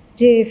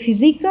যে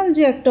ফিজিক্যাল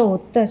যে একটা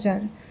অত্যাচার,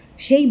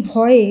 সেই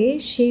ভয়ে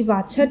সেই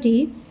বাচ্চাটি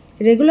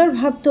রেগুলার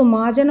ভাবতো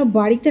মা যেন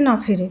বাড়িতে না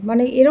ফেরে,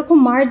 মানে এরকম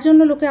মায়ের জন্য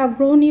লোকে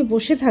আগ্রহ নিয়ে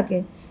বসে থাকে।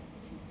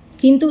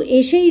 কিন্তু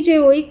এসেই যে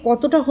ওই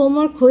কতটা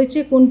হোমওয়ার্ক হয়েছে,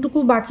 কোনটুকু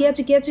বাকি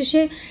আছে, কী আছে,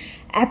 সে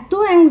এত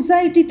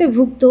অ্যাংজাইটিতে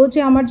ভুগত যে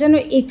আমার যেন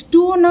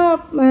একটুও না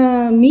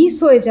মিস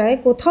হয়ে যায়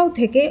কোথাও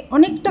থেকে,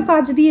 অনেকটা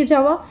কাজ দিয়ে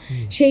যাওয়া,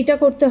 সেইটা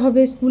করতে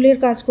হবে, স্কুলের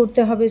কাজ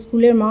করতে হবে,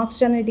 স্কুলের মার্কস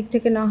যেন এদিক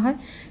থেকে না হয়,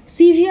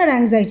 সিভিয়ার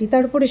অ্যাংজাইটি,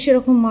 তার উপরে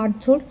সেরকম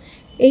মারধর,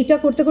 এইটা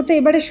করতে করতে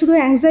এবারে শুধু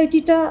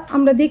অ্যাংজাইটিটা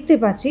আমরা দেখতে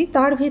পাচ্ছি,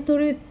 তার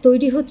ভেতরে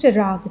তৈরি হচ্ছে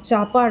রাগ,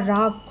 চাপা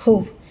রাগ,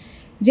 ক্ষোভ,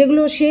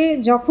 যেগুলো সে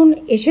যখন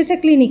এসেছে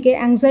ক্লিনিকে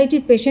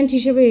অ্যাংজাইটির পেশেন্ট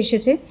হিসেবে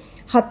এসেছে,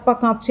 হাত পা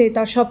কাঁপছে,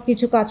 তার সব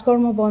কিছু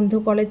কাজকর্ম বন্ধ,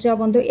 কলেজ যাওয়া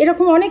বন্ধ,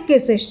 এরকম অনেক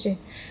কেস এসছে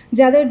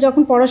যাদের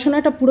যখন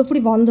পড়াশোনাটা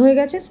পুরোপুরি বন্ধ হয়ে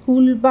গেছে,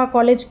 স্কুল বা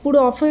কলেজ পুরো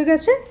অফ হয়ে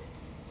গেছে,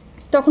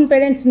 তখন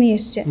প্যারেন্টস নিয়ে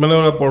এসছে, মানে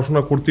ওরা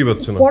পড়াশোনা করতেই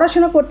পারছে না,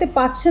 পড়াশোনা করতে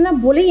পারছে না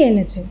বলেই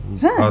এনেছে।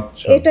 হ্যাঁ,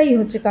 এটাই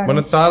হচ্ছে কারণ।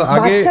 মানে তার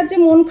আগে বাচ্চার যে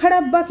মন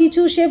খারাপ বা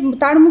কিছু, সে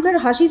তার মুখের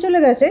হাসি চলে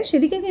গেছে,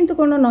 সেদিকে কিন্তু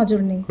কোনো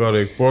নজর নেই।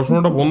 কারেক্ট,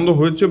 পড়াশোনাটা বন্ধ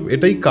হয়েছে,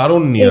 এটাই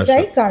কারণ নিয়ে আসা,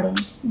 এটাই কারণ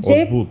যে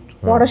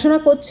পড়াশোনা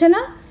করছে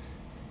না,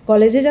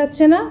 কলেজে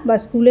যাচ্ছে না বা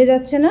স্কুলে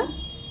যাচ্ছে না,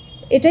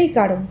 এটাই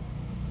কারণ।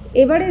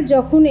 এবারে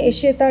যখন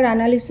এসে তার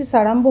অ্যানালিসিস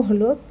আরম্ভ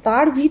হলো,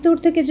 তার ভিতর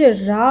থেকে যে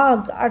রাগ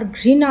আর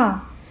ঘৃণা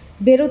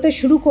বেরোতে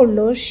শুরু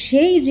করলো,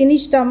 সেই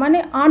জিনিসটা মানে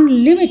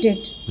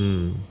আনলিমিটেড।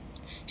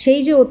 সেই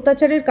যে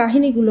অত্যাচারের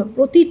কাহিনীগুলো,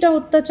 প্রতিটা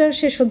অত্যাচার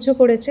সে সহ্য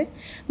করেছে,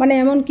 মানে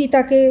এমনকি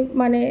তাকে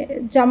মানে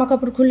জামা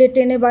কাপড় খুলে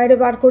টেনে বাইরে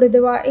বার করে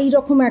দেওয়া, এই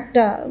রকম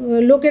একটা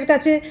লোকের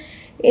কাছে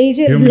এই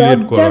যে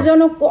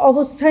লজ্জাজনক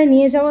অবস্থায়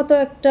নিয়ে যাওয়া, তো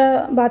একটা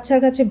বাচ্চার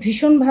কাছে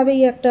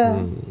ভীষণভাবেই একটা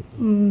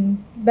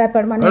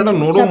ব্যাপার, মানে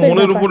নরম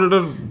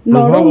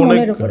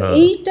মনের উপর,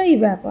 এইটাই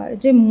ব্যাপার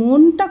যে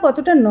মনটা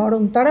কতটা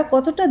নরম, তারা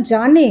কতটা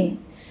জানে,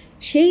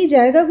 সেই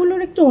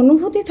জায়গাগুলোর একটু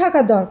অনুভূতি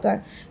থাকা দরকার।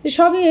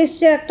 সবই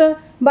এসছে, একটা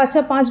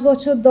বাচ্চা 5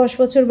 বছর 10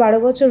 বছর 12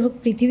 বছর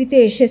পৃথিবীতে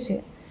এসেছে,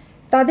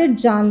 তাদের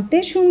জানতে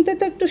শুনতে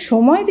তো একটু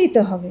সময়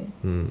দিতে হবে।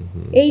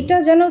 এইটা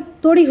যেন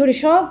তড়িঘড়ি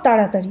সব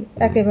তাড়াতাড়ি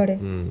একেবারে।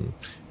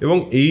 এবং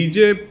এই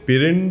যে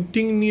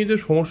পেরেন্টিং নিয়ে যে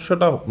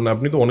সমস্যাটা, মানে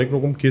আপনি তো অনেক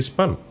রকম কেস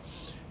পান,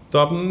 তো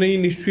আপনি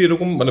নিশ্চয়ই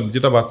এরকম, মানে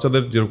যেটা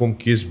বাচ্চাদের যেরকম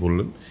কেস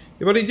বললেন,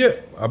 এবার এই যে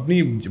আপনি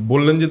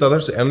বললেন যে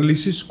তাদের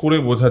অ্যানালিসিস করে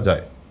বোঝা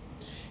যায়,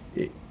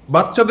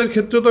 বাচ্চাদের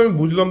ক্ষেত্রে তো আমি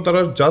বুঝলাম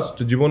তারা জাস্ট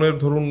জীবনের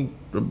ধরুন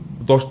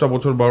 10টা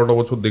বছর 12টা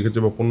বছর দেখেছে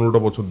বা 15টা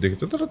বছর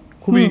দেখেছে, তারা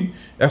খুবই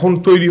এখন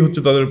তৈরি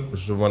হচ্ছে তাদের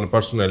মানে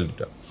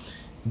পার্সোনালিটিটা।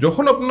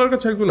 যখন আপনার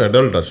কাছে একজন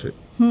অ্যাডাল্ট আসে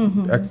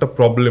একটা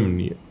প্রবলেম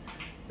নিয়ে,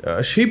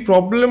 সেই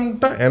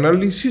প্রবলেমটা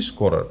অ্যানালিসিস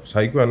করার,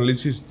 সাইকো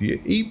অ্যানালিসিস দিয়ে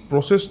এই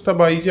প্রসেসটা,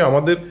 বা এই যে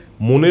আমাদের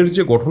মনের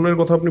যে গঠনের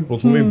কথা আপনি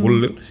প্রথমেই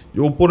বললেন, যে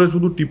ওপরে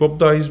শুধু টিপ অফ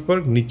দ্য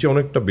আইসবার্গ, নিচে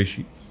অনেকটা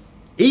বেশি,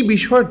 এই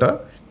বিষয়টা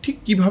ঠিক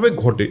কিভাবে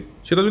ঘটে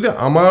সেটা যদি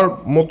আমার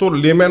মতো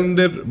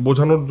লেম্যানদের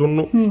বোঝানোর জন্য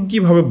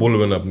কিভাবে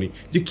বলবেন আপনি,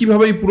 যে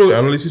কিভাবে এই পুরো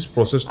অ্যানালিসিস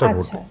প্রসেসটা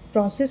ঘটে? আচ্ছা,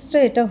 প্রসেসটা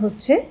এটা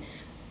হচ্ছে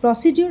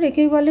প্রসিডিউর,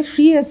 একেই বলে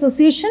ফ্রি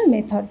অ্যাসোসিয়েশন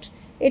মেথড।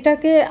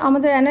 এটাকে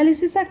আমাদের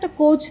অ্যানালিসিসে একটা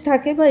কোচ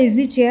থাকে বা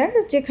ইজি চেয়ার,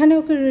 যেখানে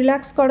ওকে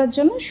রিল্যাক্স করার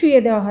জন্য শুয়ে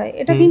দেওয়া হয়।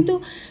 এটা কিন্তু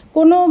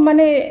কোনো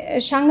মানে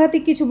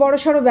সাংঘাতিক কিছু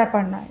বড়সড়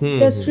ব্যাপার নয়,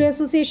 জাস্ট ফ্রি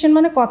অ্যাসোসিয়েশন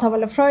মানে কথা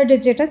বলা,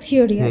 ফ্রয়েডের যেটা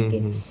থিওরি আর কি।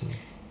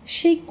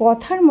 সেই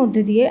কথার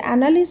মধ্যে দিয়ে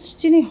অ্যানালিস্ট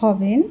যিনি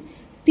হবেন,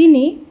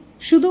 তিনি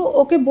শুধু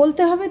ওকে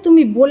বলতে হবে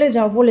তুমি বলে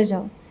যাও বলে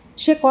যাও,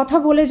 সে কথা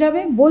বলে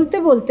যাবে, বলতে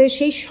বলতে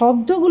সেই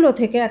শব্দগুলো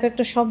থেকে এক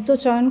একটা শব্দ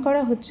চয়ন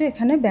করা হচ্ছে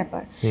এখানে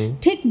ব্যাপার।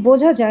 ঠিক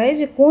বোঝা যায়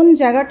যে কোন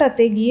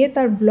জায়গাটাতে গিয়ে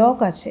তার ব্লক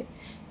আছে,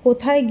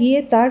 কোথায় গিয়ে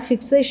তার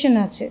ফিক্সেশন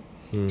আছে,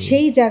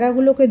 সেই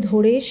জায়গাগুলোকে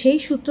ধরে, সেই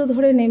সূত্র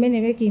ধরে নেমে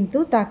নেমে কিন্তু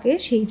তাকে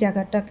সেই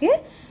জায়গাটাকে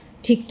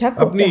ঠিকঠাক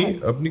করতে হয়।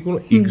 আপনি কোনো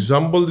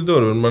এক্সাম্পল দিতে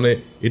পারবেন, মানে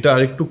এটা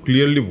আরেকটু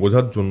ক্লিয়ারলি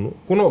বোঝার জন্য?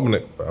 কোনো মানে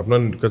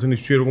আপনার কাছে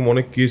নিশ্চয়ই এরকম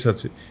অনেক কেস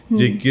আছে,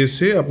 যে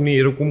কেসে আপনি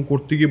এরকম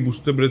করতে গিয়ে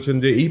বুঝতে পেরেছেন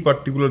যে এই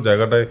পার্টিকুলার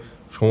জায়গাটায়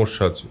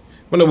সমস্যা আছে,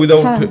 মানে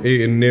উইদাউট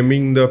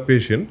নেমিং দ্য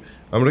পেশেন্ট।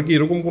 আমরা কি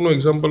এরকম কোনো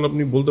এক্সাম্পল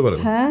আপনি বলতে পারেন?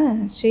 হ্যাঁ,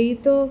 সেই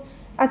তো।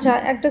 আচ্ছা,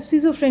 একটা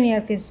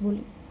সিজোফ্রেনিয়ার কেস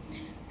বলি।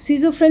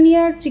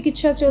 সিজোফ্রেনিয়ার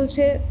চিকিৎসা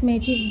চলছে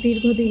মেয়েটির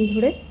দীর্ঘদিন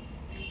ধরে,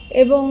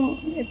 এবং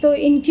তো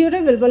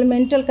ইনকিউরেবল বলে,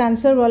 মেন্টাল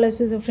ক্যান্সার বলে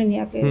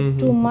সিজোফ্রেনিয়াকে,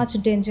 টু মাচ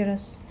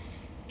ডেঞ্জারাস।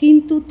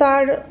 কিন্তু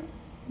তার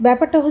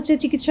ব্যাপারটা হচ্ছে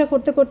চিকিৎসা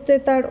করতে করতে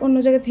তার অন্য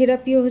জায়গায়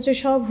থেরাপিও হয়েছে,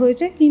 সব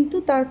হয়েছে, কিন্তু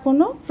তার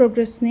কোনো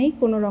প্রোগ্রেস নেই,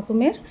 কোনো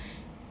রকমের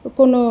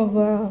কোনো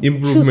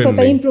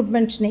সুস্থতা,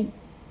 ইমপ্রুভমেন্ট নেই।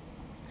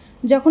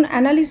 যখন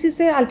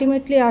অ্যানালিসিসে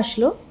আলটিমেটলি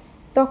আসলো,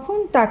 তখন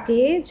তাকে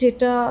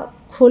যেটা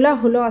খোলা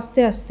হলো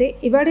আস্তে আস্তে,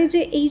 এবারে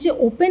যে এই যে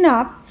ওপেন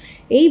আপ,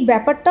 এই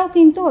ব্যাপারটাও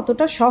কিন্তু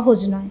অতটা সহজ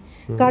নয়,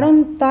 কারণ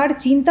তার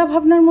চিন্তা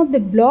ভাবনার মধ্যে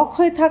ব্লক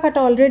হয়ে থাকাটা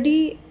অলরেডি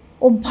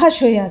অভ্যাস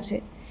হয়ে আছে।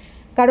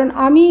 কারণ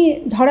আমি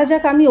ধরা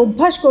যাক আমি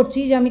অভ্যাস করছি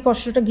যে আমি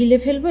কষ্টটা গিলে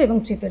ফেলবো এবং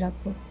চেপে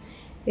রাখবো,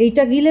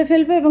 এইটা গিলে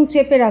ফেলবো এবং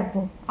চেপে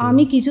রাখবো,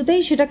 আমি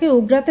কিছুতেই সেটাকে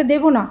উগরাতে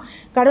দেব না,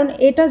 কারণ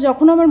এটা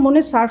যখন আমার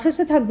মনের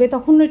সারফেসে থাকবে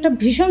তখন এটা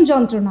ভীষণ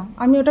যন্ত্রণা,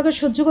 আমি ওটাকে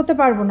সহ্য করতে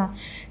পারবো না।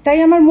 তাই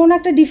আমার মন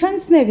একটা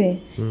ডিফেন্স নেবে,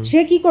 সে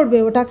কি করবে,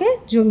 ওটাকে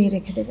জমিয়ে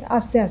রেখে দেবে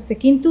আস্তে আস্তে।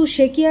 কিন্তু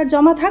সে কি আর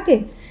জমা থাকে,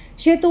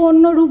 সে তো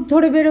অন্য রূপ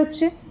ধরে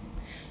বেরোচ্ছে।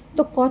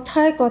 তো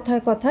কথায়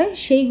কথায় কথায়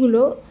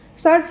সেইগুলো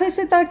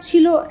সারফেসে তার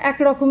ছিল এক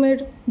রকমের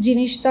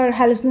জিনিস, তার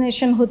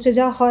হ্যালুসিনেশন হচ্ছে,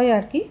 যা হয়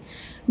আর কি,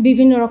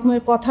 বিভিন্ন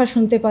রকমের কথা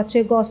শুনতে পাচ্ছে,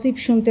 গসিপ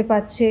শুনতে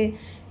পাচ্ছে,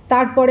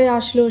 তারপরে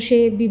আসলো সে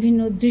বিভিন্ন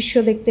দৃশ্য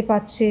দেখতে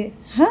পাচ্ছে,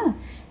 হ্যাঁ,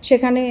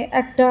 সেখানে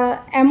একটা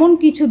এমন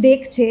কিছু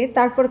দেখছে,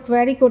 তারপর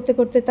কোয়ারি করতে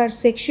করতে তার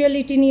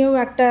সেক্সুয়ালিটি নিয়েও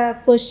একটা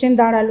কোয়েশ্চেন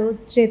দাঁড়ালো,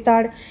 যে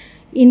তার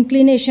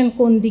ইনক্লিনেশন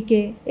কোন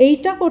দিকে,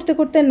 এইটা করতে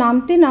করতে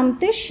নামতে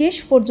নামতে শেষ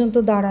পর্যন্ত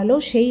দাঁড়ালো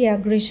সেই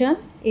অ্যাগ্রেশন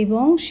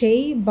এবং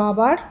সেই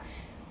বাবার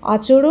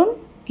আচরণ,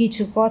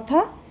 কিছু কথা,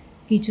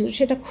 কিছু,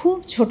 সেটা খুব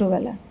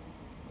ছোটোবেলা,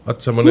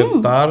 আচ্ছা, মানে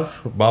তার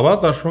বাবা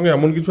তার সঙ্গে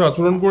এমন কিছু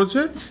আচরণ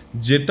করেছে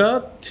যেটা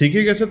থেকে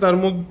গেছে তার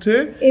মধ্যে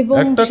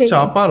একটা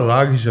চাপা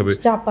রাগ হিসাবে,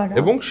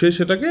 এবং সে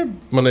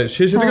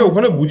সেটাকে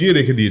ওখানে বুঝিয়ে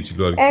রেখে দিয়েছিল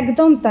আর কি।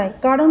 একদম তাই।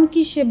 কারণ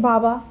কি, সে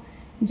বাবা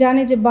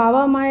জানে যে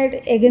বাবা মায়ের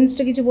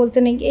এগেনস্টে কিছু বলতে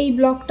নেই। এই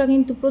ব্লকটা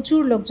কিন্তু প্রচুর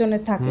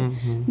লোকজনের থাকে,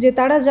 যে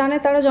তারা জানে,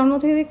 তারা জন্ম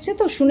থেকে দেখছে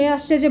তো, শুনে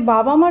আসছে যে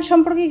বাবা মার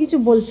সম্পর্কে কিছু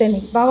বলতে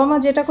নেই, বাবা মা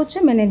যেটা করছে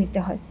মেনে নিতে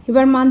হয়।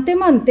 এবার মানতে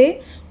মানতে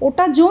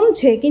ওটা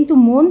জমছে, কিন্তু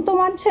মন তো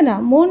মানছে না।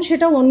 মন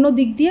সেটা অন্য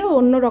দিক দিয়ে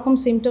অন্য রকম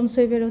সিমটমস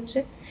হয়ে বেরোচ্ছে।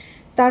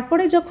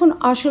 তারপরে যখন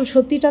আসল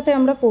সত্যিটাতে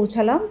আমরা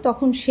পৌঁছালাম,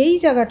 তখন সেই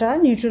জায়গাটা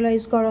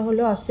নিউট্রালাইজ করা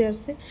হলো আস্তে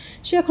আস্তে।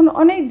 সে এখন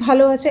অনেক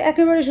ভালো আছে,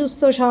 একেবারে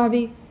সুস্থ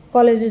স্বাভাবিক,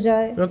 কলেজে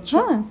যায়,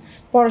 হ্যাঁ,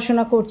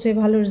 পড়াশোনা করছে,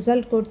 ভালো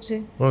রেজাল্ট করছে,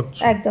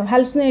 একদম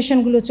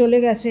হ্যালুসিনেশনগুলো চলে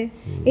গেছে।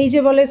 এই যে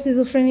বলে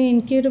সিজোফ্রেনিয়া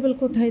ইনকিউরেবল,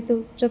 কোথায়, তো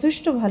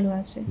যথেষ্ট ভালো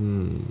আছে।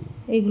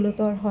 এইগুলো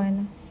তো আর হয়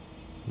না।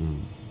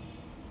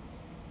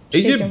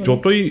 এই যে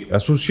যতই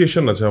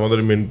অ্যাসোসিয়েশন আছে আমাদের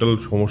মেন্টাল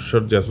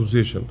সমস্যার, যে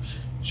অ্যাসোসিয়েশন,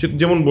 সে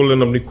যেমন বললেন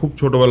আপনি, খুব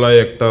ছোটবেলায়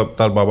একটা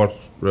তার বাবার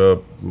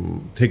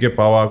থেকে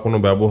পাওয়া কোনো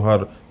ব্যবহার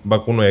বা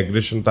কোনো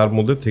অ্যাগ্রেশন তার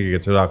মধ্যে থেকে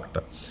গেছে,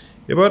 রাগটা।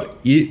 এবার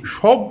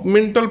সব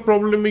মেন্টাল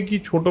প্রবলেমে কি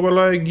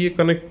ছোটবেলায় গিয়ে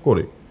কানেক্ট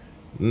করে,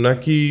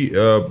 নাকি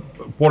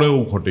পরেও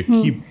ঘটে,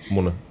 কি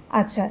মনে হয়?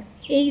 আচ্ছা,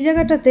 এই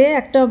জায়গাটাতে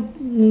একটা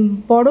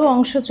বড়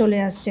অংশ চলে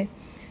আসছে।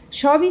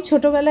 সবই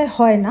ছোটবেলায়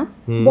হয় না,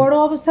 বড়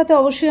অবস্থাতে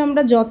অবশ্যই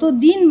আমরা যত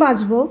দিন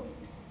বাঁচবো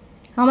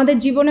আমাদের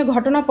জীবনে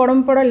ঘটনা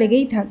পরম্পরা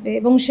লেগেই থাকবে,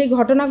 এবং সেই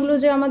ঘটনাগুলো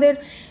যে আমাদের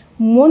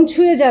মন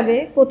ছুঁয়ে যাবে,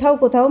 কোথাও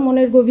কোথাও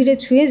মনের গভীরে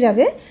ছুঁয়ে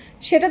যাবে,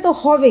 সেটা তো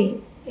হবেই,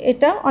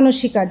 এটা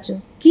অনস্বীকার্য।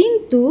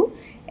 কিন্তু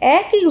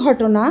একই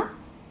ঘটনা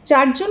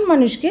 4 জন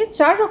মানুষকে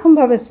 4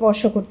 রকমভাবে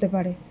স্পর্শ করতে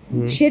পারে।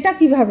 সেটা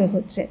কিভাবে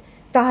হচ্ছে?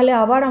 তাহলে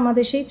আবার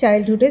আমাদের সেই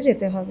চাইল্ডহুডে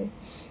যেতে হবে।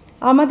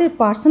 আমাদের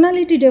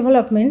পার্সোনালিটি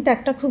ডেভেলপমেন্ট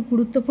একটা খুব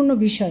গুরুত্বপূর্ণ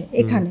বিষয়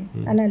এখানে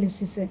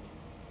অ্যানালিসিসে।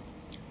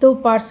 তো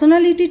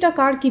পার্সোনালিটিটা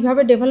কার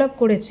কিভাবে ডেভেলপ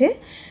করেছে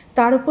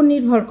তার উপর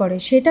নির্ভর করে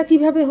সেটা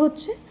কিভাবে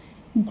হচ্ছে।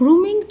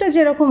 গ্রুমিংটা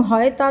যেরকম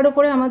হয় তার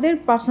উপরে আমাদের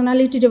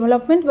পার্সোনালিটি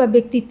ডেভেলপমেন্ট বা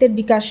ব্যক্তিত্বের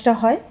বিকাশটা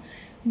হয়।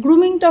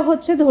 গ্রুমিংটা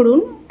হচ্ছে, ধরুন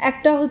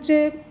একটা হচ্ছে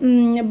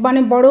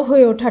মানে বড়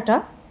হয়ে ওঠাটা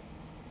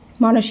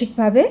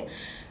মানসিকভাবে,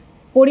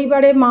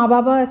 পরিবারে মা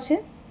বাবা আছে,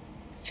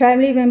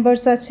 ফ্যামিলি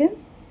মেম্বার্স আছে,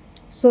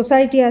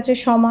 সোসাইটি আছে,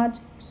 সমাজ,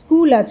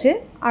 স্কুল আছে,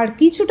 আর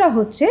কিছুটা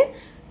হচ্ছে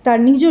তার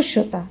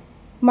নিজস্বতা,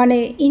 মানে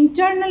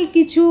ইন্টারনাল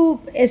কিছু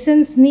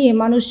এসেন্স নিয়ে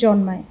মানুষ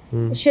জন্মায়,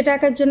 সেটা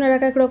এক একজনের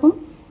এক এক রকম।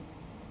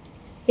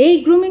 এই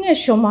গ্রুমিংয়ের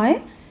সময়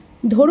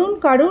ধরুন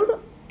কারুর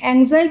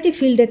অ্যাংজাইটি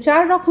ফিল্ডে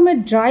 4 রকমের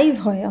ড্রাইভ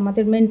হয়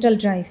আমাদের মেন্টাল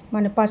ড্রাইভ,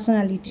 মানে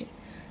পার্সোনালিটির।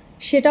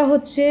 সেটা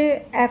হচ্ছে,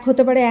 এক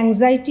হতে পারে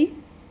অ্যাংজাইটি,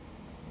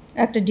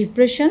 একটা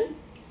ডিপ্রেশন,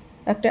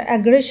 একটা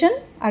অ্যাগ্রেশন,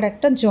 আর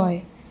একটা জয়।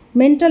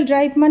 মেন্টাল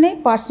ড্রাইভ মানে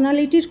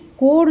পার্সোনালিটির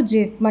কোর,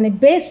 যে মানে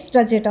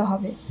বেসটা যেটা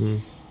হবে।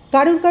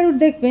 কারুর কারুর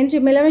দেখবেন যে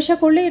মেলামেশা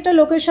করলে এটা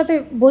লোকের সাথে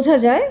বোঝা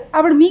যায়,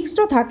 আবার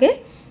মিক্সডও থাকে,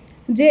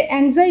 যে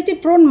অ্যাংজাইটি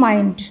প্রোন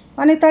মাইন্ড,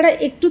 মানে তারা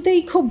একটুতেই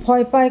খুব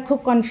ভয় পায়, খুব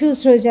কনফিউজ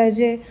হয়ে যায়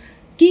যে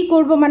কি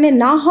করব, মানে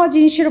না হওয়া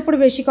জিনিসের উপরে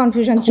বেশি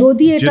কনফিউশন,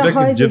 যদি এটা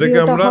হয়, যদি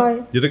ওটা হয়,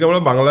 যেটাকে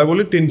আমরা বাংলায়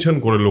বলি টেনশন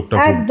করে লোকটা,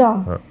 একদম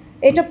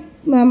এটা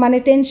মানে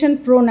tension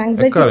prone,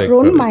 anxiety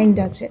prone mind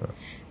আছে।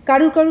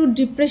 কারুর কারুর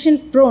ডিপ্রেশন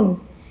প্রোন,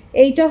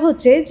 এইটা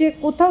হচ্ছে যে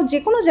কোথাও যে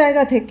কোনো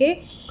জায়গা থেকে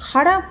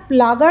খারাপ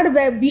লাগার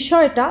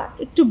বিষয়টা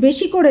একটু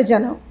বেশি করে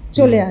যেন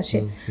চলে আসে,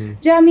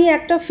 যে আমি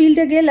একটা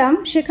ফিল্ডে গেলাম,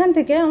 সেখান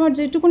থেকে আমার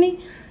যেটুকুনি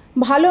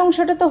ভালো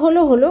অংশটা তো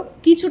হলো,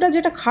 কিছুটা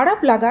যেটা খারাপ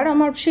লাগার,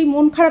 আমার সেই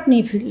মন খারাপ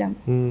নিয়ে ফিরলাম।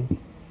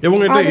 এবং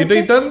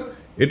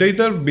এটাই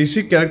তার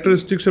বেসিক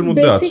ক্যারেক্টারিস্টিক্সের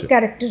মধ্যে আছে, বেসিক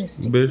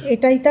ক্যারেক্টারিস্টিক,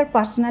 এটাই তার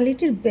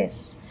পার্সোনালিটির বেস।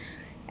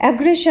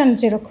 অ্যাগ্রেশন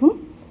যেরকম,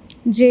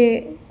 যে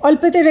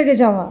অল্পেতে রেগে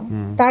যাওয়া,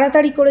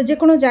 তাড়াতাড়ি করে যে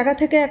কোনো জায়গা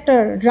থেকে একটা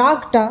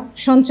রাগটা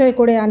সঞ্চয়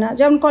করে আনা,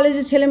 যেমন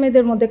কলেজে ছেলে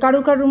মেয়েদের মধ্যে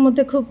কারুর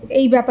মধ্যে খুব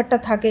এই ব্যাপারটা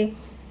থাকে।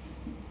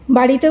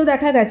 বাড়িতেও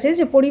দেখা গেছে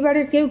যে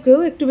পরিবারের কেউ কেউ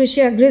একটু বেশি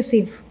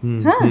অ্যাগ্রেসিভ,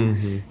 হ্যাঁ,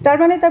 তার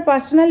মানে তার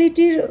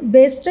পার্সোনালিটির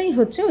বেসটাই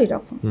হচ্ছে ওই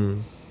রকম।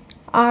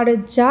 আর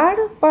যার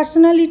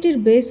পার্সোনালিটির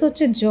বেস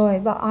হচ্ছে জয়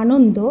বা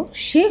আনন্দ,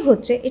 সে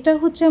হচ্ছে, এটা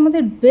হচ্ছে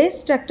আমাদের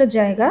বেস্ট একটা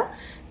জায়গা,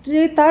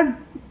 যে তার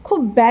খুব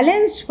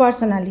ব্যালেন্সড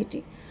পার্সোনালিটি,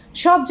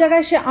 সব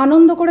জায়গায় সে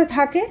আনন্দ করে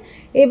থাকে,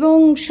 এবং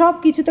সব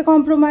কিছুতে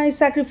কম্প্রোমাইজ,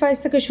 স্যাক্রিফাইস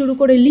থেকে শুরু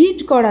করে লিড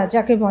করা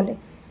যাকে বলে,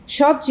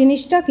 সব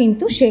জিনিসটা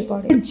কিন্তু সে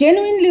করে।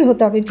 জেনুইনলি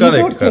হতে হবে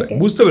ভিতর থেকে,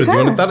 বুঝতে পেরেছি,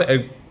 মানে তার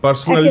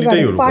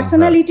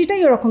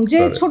পার্সোনালিটিটাই ওরকম, যে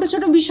ছোট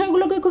ছোট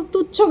বিষয়গুলোকে খুব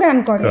তুচ্ছ জ্ঞান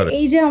করে।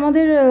 এই যে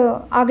আমাদের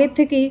আগের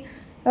থেকেই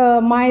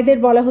মায়েদের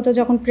বলা হতো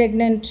যখন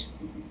প্রেগনেন্ট,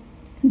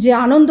 যে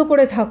আনন্দ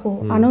করে থাকো,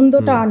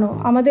 আনন্দটা আনো,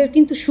 আমাদের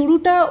কিন্তু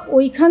শুরুটা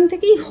ওইখান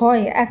থেকেই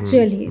হয়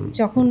অ্যাকচুয়ালি,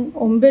 যখন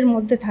অম্বের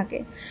মধ্যে থাকে।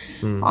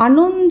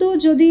 আনন্দ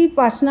যদি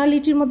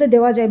পার্সোনালিটির মধ্যে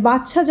দেওয়া যায়,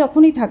 বাচ্চা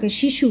যখনই থাকে,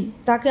 শিশু,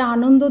 তাকে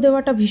আনন্দ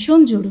দেওয়াটা ভীষণ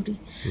জরুরি।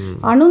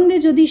 আনন্দে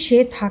যদি সে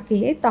থাকে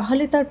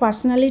তাহলে তার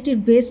পার্সোনালিটির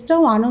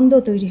বেসটাও আনন্দ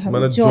তৈরি হবে,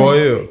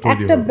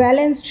 একটা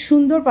ব্যালেন্সড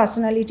সুন্দর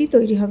পার্সোনালিটি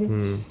তৈরি হবে।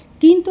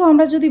 কিন্তু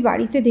আমরা যদি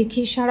বাড়িতে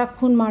দেখি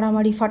সারাক্ষণ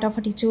মারামারি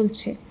ফাটাফাটি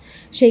চলছে,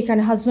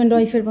 সেইখানে হাজব্যান্ড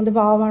ওয়াইফের মধ্যে,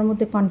 বাবা মার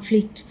মধ্যে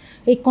কনফ্লিক্ট,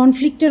 এই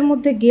কনফ্লিক্টের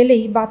মধ্যে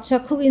গেলেই বাচ্চা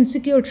খুব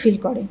ইনসিকিউর ফিল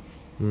করে,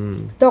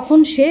 তখন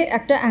সে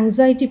একটা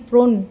অ্যাংজাইটি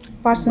প্রোন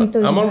পারসন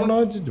তৈরি হয়। আমার মনে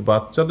হয় যে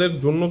বাচ্চাদের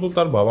জন্য তো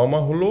তার বাবা মা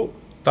হলো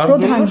তার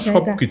জন্য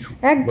সবকিছু,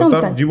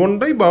 তার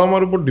জীবনটাই বাবা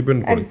মার উপর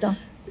ডিপেন্ড করে।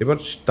 এবার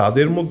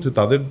তাদের মধ্যে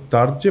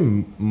তার যে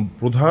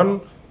প্রধান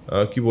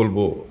কি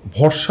বলবো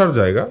ভরসার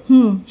জায়গা,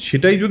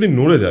 সেটাই যদি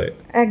নড়ে যায়,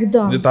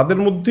 একদম যে তাদের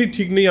মধ্যেই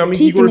ঠিক নেই, আমি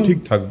কি করে ঠিক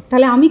থাকবো,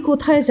 তাহলে আমি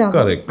কোথায় যাব,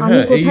 কারেক্ট,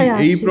 হ্যাঁ,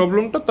 এই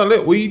প্রবলেমটা তাহলে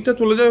ওইটা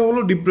চলে যায় হলো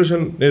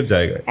ডিপ্রেশনের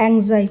জায়গায়,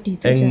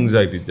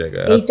 অ্যাংজাইটির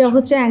জায়গায়। এইটা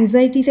হচ্ছে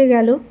অ্যাংজাইটিতে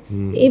গেল।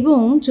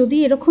 এবং যদি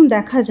এরকম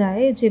দেখা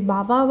যায় যে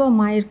বাবা বা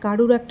মায়ের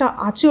কারুর একটা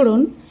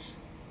আচরণ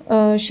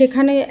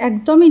সেখানে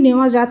একদমই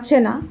নেওয়া যাচ্ছে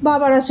না,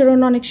 বাবার আচরণ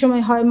অনেক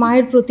সময় হয়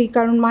মায়ের প্রতি,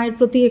 কারণ মায়ের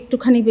প্রতি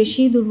একটুখানি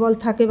বেশি দুর্বল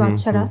থাকে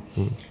বাচ্চারা,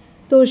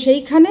 তো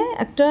সেইখানে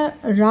একটা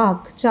রাগ,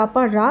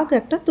 চাপা রাগ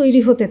একটা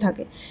তৈরি হতে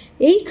থাকে।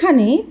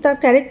 এইখানে তার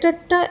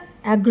ক্যারেক্টারটা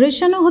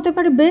অ্যাগ্রেশনও হতে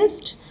পারে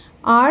বেসড,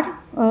 আর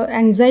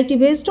অ্যাংজাইটি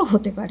বেসডও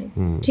হতে পারে,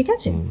 ঠিক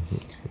আছে।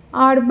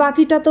 আর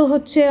বাকিটা তো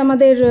হচ্ছে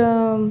আমাদের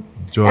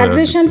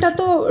অ্যাগ্রেশনটা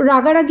তো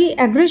রাগারাগি,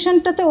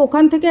 অ্যাগ্রেশনটাতে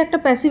ওখান থেকে একটা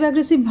প্যাসিভ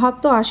অ্যাগ্রেসিভ ভাব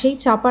তো আসেই,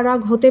 চাপা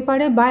রাগ হতে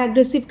পারে বা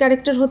অ্যাগ্রেসিভ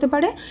ক্যারেক্টার হতে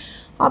পারে।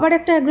 আবার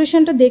একটা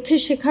অ্যাগ্রেশনটা দেখে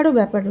শেখারও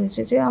ব্যাপার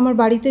রয়েছে, যে আমার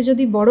বাড়িতে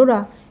যদি বড়রা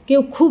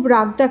কেউ খুব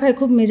রাগ দেখায়,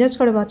 খুব মেজাজ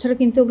করে, বাচ্চারা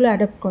কিন্তু ওগুলো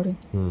অ্যাডাপ্ট করে,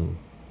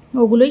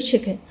 ওগুলোই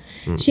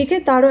শিখে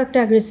তারও একটা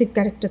অ্যাগ্রেসিভ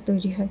ক্যারেক্টার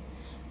তৈরি হয়।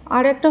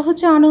 আর একটা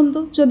হচ্ছে আনন্দ,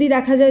 যদি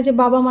দেখা যায় যে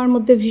বাবা মার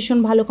মধ্যে ভীষণ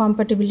ভালো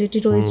কম্প্যাটেবিলিটি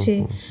রয়েছে,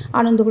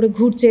 আনন্দ করে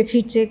ঘুরছে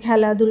ফিরছে,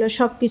 খেলাধুলা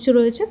সব কিছু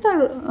রয়েছে, তার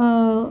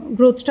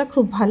গ্রোথটা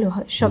খুব ভালো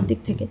হয় সব দিক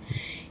থেকে।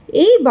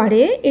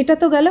 এইবারে এটা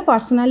তো গেল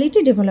পার্সোনালিটি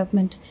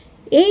ডেভেলপমেন্ট,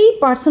 এই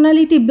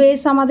পার্সোনালিটি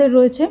বেস আমাদের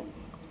রয়েছে।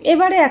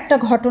 এবারে একটা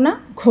ঘটনা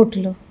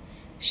ঘটলো,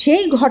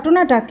 সেই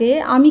ঘটনাটাকে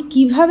আমি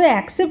কিভাবে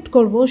অ্যাকসেপ্ট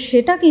করব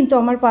সেটা কিন্তু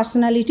আমার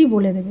পার্সোনালিটি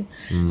বলে দেবে।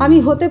 আমি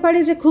হতে পারে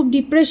যে খুব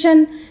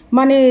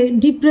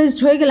ডিপ্রেসড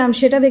হয়ে গেলাম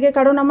সেটা দেখে,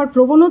 কারণ আমার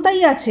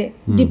প্রবণতাই আছে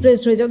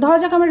ডিপ্রেসড হয়ে যাও। ধরা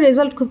যাক আমার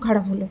রেজাল্ট খুব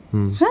খারাপ হলো,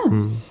 হ্যাঁ,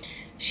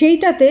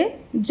 সেইটাতে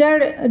যার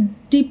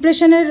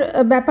ডিপ্রেশনের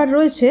ব্যাপার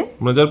রয়েছে,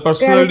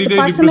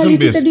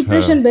 পার্সোনালিটিতে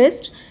ডিপ্রেশন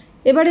বেসড,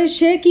 এবারে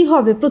সে কি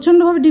হবে,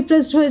 প্রচণ্ডভাবে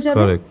ডিপ্রেসড হয়ে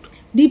যাবে।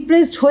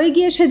 ডিপ্রেসড হয়ে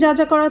গিয়ে সে যা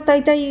যা করার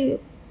তাই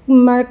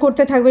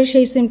করতে থাকবে,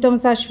 সেই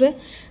সিমটমস আসবে।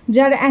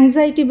 যার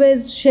অ্যাংজাইটি বেস,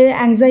 সে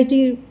অ্যাংজাইটি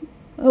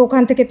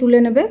ওখান থেকে তুলে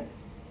নেবে,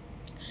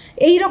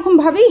 এই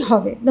রকমভাবেই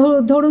হবে।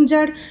 ধরুন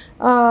যার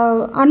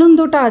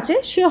আনন্দটা আছে,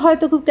 সে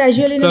হয়তো খুব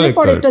ক্যাজুয়ালি নেবে,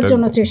 পরেরটার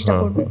জন্য চেষ্টা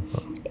করবে,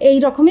 এই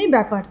রকমই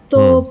ব্যাপার। তো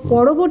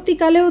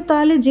পরবর্তীকালেও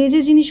তাহলে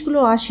যে জিনিসগুলো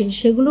আসে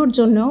সেগুলোর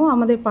জন্যও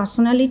আমাদের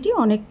পার্সোনালিটি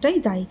অনেকটাই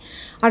দায়ী।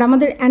 আর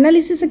আমাদের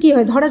অ্যানালিসিসে কী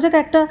হয়, ধরা যাক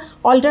একটা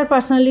অল্টার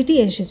পার্সোনালিটি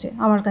এসেছে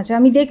আমার কাছে,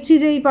 আমি দেখছি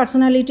যে এই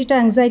পার্সোনালিটিটা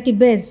অ্যাংজাইটি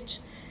বেসড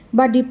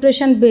বা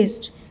ডিপ্রেশন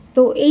বেসড,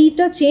 তো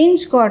এইটা চেঞ্জ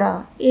করা,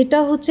 এটা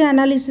হচ্ছে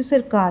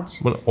অ্যানালিসিসের কাজ।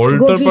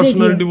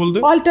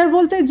 অল্টার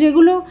বলতে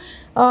যেগুলো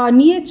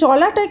নিয়ে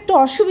চলাটা একটু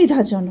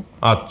অসুবিধাজনক,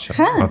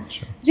 হ্যাঁ,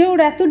 যে ওর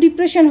এত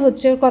ডিপ্রেশন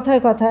হচ্ছে ওর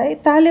কথায় কথায়,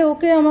 তাহলে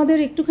ওকে আমাদের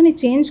একটুখানি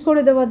চেঞ্জ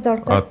করে দেওয়ার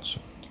দরকার।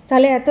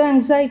 তাহলে এত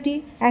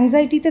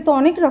অ্যাংজাইটিতে তো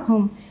অনেক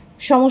রকম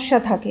সমস্যা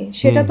থাকে,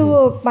 সেটা তো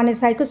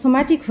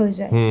সাইকোসোম্যাটিক হয়ে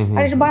যায়,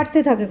 আর এটা বাড়তে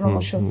থাকে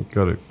ক্রমশ।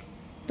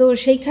 তো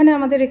সেইখানে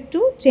আমাদের একটু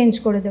চেঞ্জ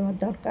করে দেওয়ার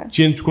দরকার।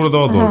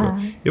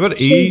 এবার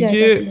এই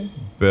যে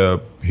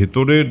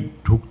ভেতরে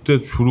ঢুকতে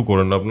শুরু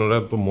করেন আপনারা,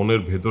 তো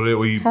মনের ভেতরে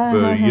ওই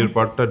ইয়ের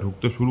পার্টটা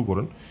ঢুকতে শুরু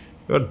করেন,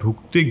 এবার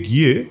ঢুকতে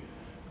গিয়ে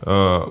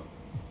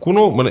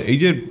কোনো এই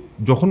যে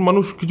যখন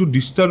মানুষ কিছু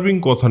ডিস্টার্বিং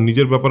কথা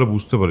নিজের ব্যাপারে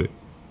বুঝতে পারে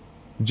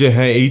যে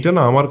হ্যাঁ এইটা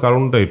না আমার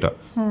কারণটা এটা,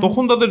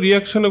 তখন তাদের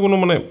রিয়াকশানে কোনো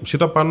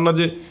সেটা পান না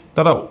যে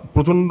তারা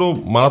প্রচণ্ড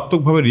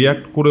মারাত্মকভাবে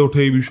রিয়াক্ট করে ওঠে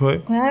এই বিষয়ে?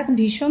 হ্যাঁ,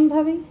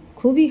 ভীষণভাবেই,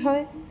 খুবই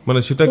হয়।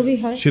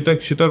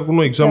 সেটার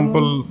কোনো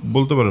এক্সাম্পল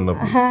বলতে পারেন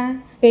আপনি? হ্যাঁ,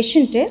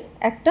 পেশেন্টের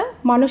একটা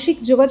মানসিক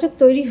যোগাযোগ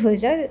তৈরি হয়ে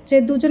যায়, যে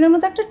দুজনের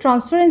মধ্যে একটা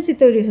ট্রান্সপারেন্সি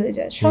তৈরি হয়ে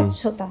যায়,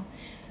 স্বচ্ছতা,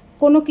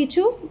 কোনো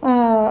কিছু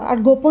আর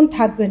গোপন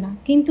থাকবে না।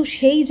 কিন্তু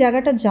সেই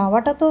জায়গাটা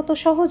যাওয়াটা তো অত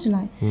সহজ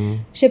নয়।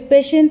 সে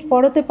পেশেন্ট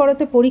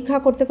পরতে পরীক্ষা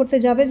করতে করতে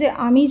যাবে যে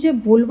আমি যে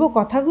বলবো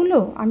কথাগুলো,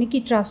 আমি কি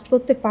ট্রাস্ট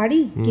করতে পারি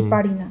কি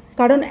পারি না,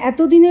 কারণ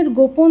এতদিনের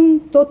গোপন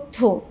তথ্য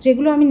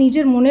যেগুলো আমি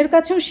নিজের মনের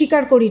কাছেও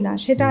স্বীকার করি না,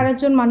 সেটা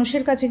আরেকজন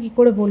মানুষের কাছে কি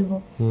করে বলবো।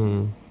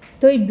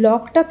 তো এই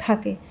ব্লকটা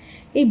থাকে,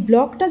 এই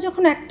ব্লকটা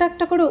যখন একটা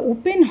একটা করে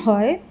ওপেন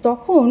হয়,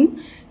 তখন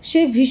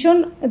সে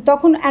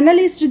তখন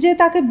অ্যানালিস্ট যে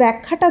তাকে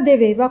ব্যাখ্যাটা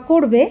দেবে বা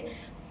করবে,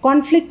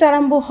 কনফ্লিক্ট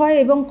আরম্ভ হয়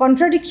এবং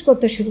কন্ট্রাডিক্ট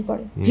করতে শুরু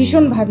করে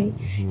ভীষণভাবে।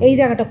 এই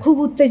জায়গাটা খুব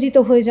উত্তেজিত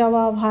হয়ে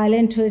যাওয়া,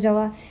 ভায়োলেন্ট হয়ে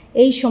যাওয়া,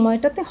 এই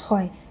সময়টাতে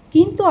হয়,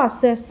 কিন্তু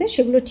আস্তে আস্তে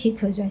সেগুলো ঠিক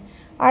হয়ে যায়।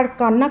 আর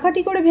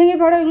কান্নাকাটি করে ভেঙে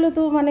পড়া, এগুলো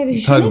তো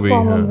ভীষণ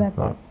কমন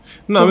ব্যাপার।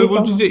 না, আমি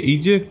বলছি যে এই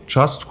যে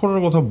ট্রাস্ট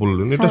করার কথা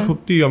বললেন, এটা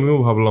সত্যি আমিও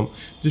ভাবলাম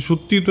যে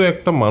সত্যি তো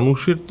একটা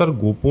মানুষের তার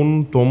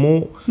গোপনতম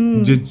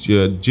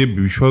যে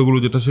বিষয়গুলো,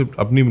 যেটা সে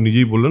আপনি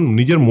নিজেই বললেন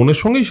নিজের মনের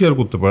সঙ্গেই শেয়ার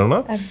করতে পারে না,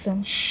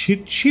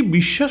 সেই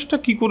বিশ্বাসটা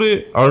কি করে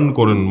আর্ন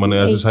করেন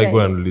অ্যাজ এ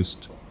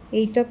সাইকোঅ্যানালিস্ট?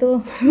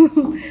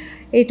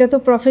 এইটা তো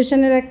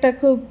প্রফেশনের একটা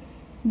খুব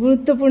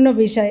গুরুত্বপূর্ণ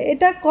বিষয়।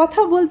 এটা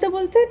কথা বলতে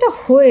বলতে এটা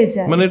হয়ে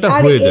যায়, মানে এটা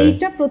আর হয়ে যায়।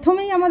 এইটা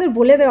প্রথমেই আমাদের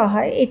বলে দেওয়া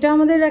হয় এটা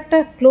আমাদের একটা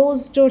ক্লোজ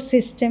ডোর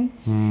সিস্টেম।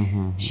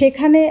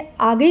 সেখানে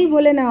আগেই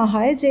বলে নেওয়া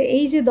হয় যে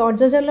এই যে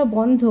দরজা জানলা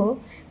বন্ধ,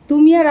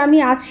 তুমি আর আমি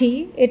আছি,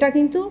 এটা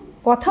কিন্তু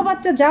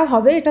কথাবার্তা যা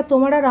হবে এটা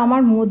তোমার আর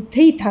আমার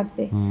মধ্যেই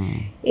থাকবে।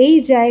 এই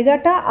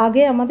জায়গাটা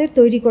আগে আমাদের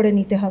তৈরি করে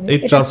নিতে হবে।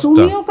 এটা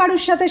তুমিও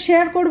কারোর সাথে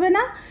শেয়ার করবে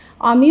না,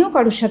 আমিও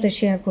কারোর সাথে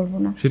শেয়ার করব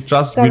না। সেই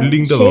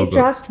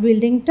ট্রাস্ট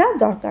বিল্ডিংটা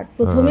দরকার।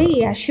 প্রথমেই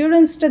এই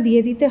অ্যাসিওরেন্সটা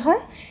দিয়ে দিতে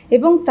হয়,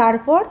 এবং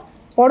তারপর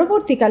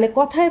পরবর্তীকালে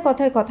কথায়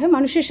কথায় কথায়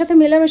মানুষের সাথে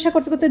মেলামেশা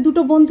করতে করতে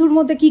দুটো বন্ধুর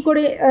মধ্যে কি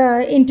করে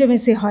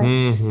ইন্টিমেসি হয়,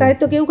 তাই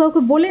তো কেউ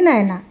কাউকে বলে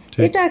নেয় না,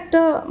 এটা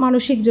একটা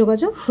মানসিক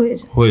যোগাযোগ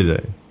হয়ে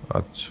যায়।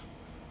 আচ্ছা,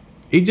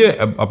 এই যে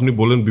আপনি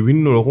বলেন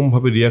বিভিন্ন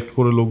রকমভাবে রিয়াক্ট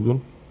করে লোকজন,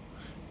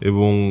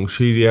 এবং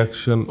সেই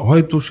রিয়াকশন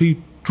হয়তো সেই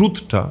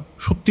ট্রুথটা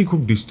সত্যি খুব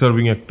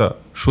ডিস্টার্বিং একটা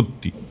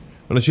সত্যি,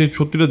 মানে সেই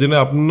সত্যিটা জেনে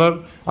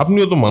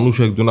আপনিও তো মানুষ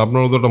একজন,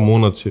 আপনারও তো একটা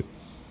মন আছে,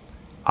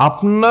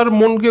 আপনার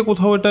মনকে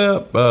কোথাও এটা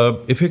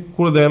এফেক্ট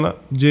করে দেয় না?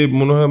 যে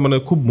মনে হয় মানে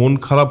খুব মন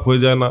খারাপ হয়ে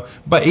যায় না?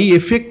 বা এই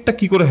এফেক্টটা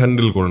কি করে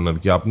হ্যান্ডেল করেন আর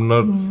কি,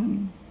 আপনার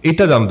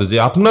এটা জানতে চাই,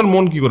 আপনার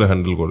মন কি করে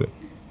হ্যান্ডেল করে?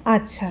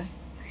 আচ্ছা,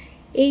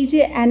 এই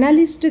যে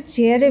অ্যানালিস্টের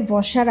চেয়ারে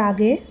বসার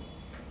আগে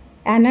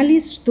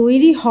অ্যানালিস্ট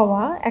তৈরি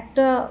হওয়া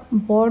একটা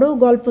বড়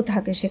গল্প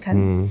থাকে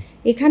সেখানে।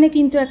 এখানে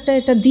কিন্তু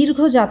এটা দীর্ঘ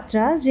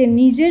যাত্রা, যে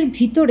নিজের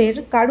ভিতরের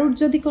কারুর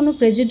যদি কোনো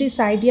প্রেজুডিস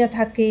আইডিয়া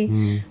থাকে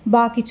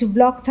বা কিছু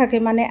ব্লক থাকে,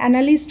 মানে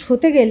অ্যানালিস্ট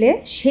হতে গেলে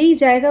সেই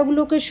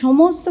জায়গাগুলোকে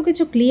সমস্ত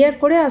কিছু ক্লিয়ার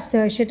করে আসতে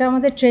হয়। সেটা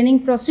আমাদের ট্রেনিং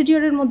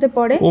প্রসিডিওরের মধ্যে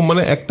পড়ে। ও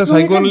মানে একটা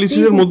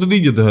সাইকোঅ্যানালিসিসের মধ্যে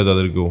দিয়ে যেতে হয়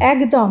তাদেরকেও?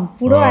 একদম,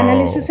 পুরো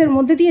অ্যানালিসিসের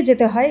মধ্যে দিয়ে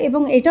যেতে হয়।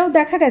 এবং এটাও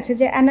দেখা গেছে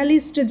যে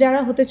অ্যানালিস্ট যারা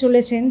হতে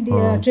চলেছেন,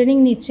 ট্রেনিং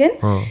নিচ্ছেন,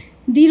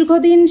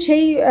 দীর্ঘদিন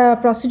সেই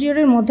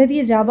প্রসিডিওরের মধ্যে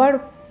দিয়ে যাবার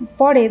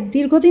পরে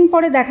দীর্ঘদিন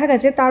পরে দেখা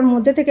গেছে তার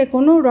মধ্যে থেকে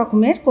কোনো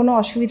রকমের কোনো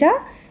অসুবিধা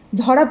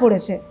ধরা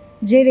পড়েছে,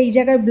 যে এই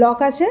জায়গায় ব্লক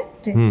আছে,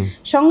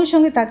 সঙ্গে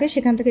সঙ্গে তাকে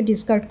সেখান থেকে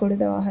ডিসকার্ড করে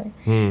দেওয়া হয়।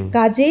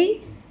 কাজেই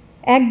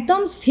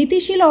একদম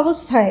স্থিতিশীল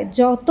অবস্থায়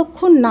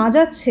যতক্ষণ না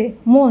যাচ্ছে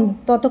মন,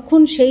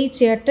 ততক্ষণ সেই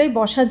চেয়ারটাই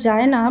বসা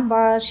যায় না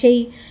বা সেই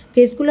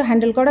কেসগুলো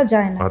হ্যান্ডেল করা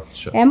যায় না।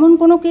 এমন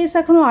কোনো কেস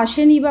এখনো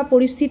আসেনি বা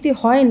পরিস্থিতি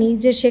হয়নি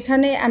যে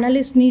সেখানে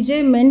অ্যানালিস্ট নিজে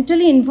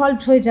মেন্টালি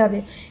ইনভলভড হয়ে যাবে,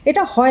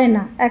 এটা হয়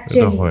না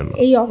অ্যাকচুয়ালি,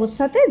 এই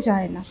অবস্থাতে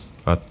যায় না।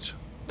 আচ্ছা,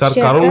 তার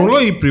কারণ হলো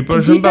এই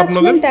প্রিপারেশনটা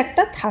আপনাদের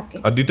একটা থাকে,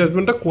 আর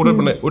ডিটাচমেন্টটা করে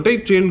মানে ওটাই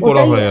ট্রেন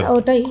করা হয় আর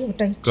ওটাই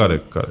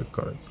কারেক্ট।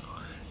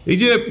 এই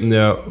যে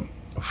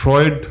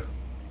ফ্রয়েড,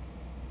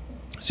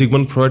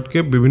 সিগমন্ড ফ্রয়েডকে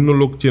বিভিন্ন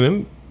লোক চেনেন,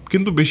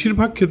 কিন্তু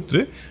বেশিরভাগ ক্ষেত্রে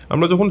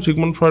আমরা যখন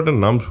সিগমন্ড ফ্রয়েডের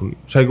নাম শুনি,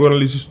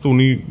 সাইকোঅ্যানালিসিস তো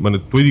উনি মানে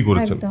তৈরি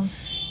করেছেন,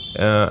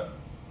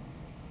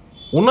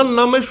 ওনার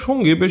নামের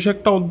সঙ্গে বেশ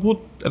একটা অদ্ভুত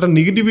একটা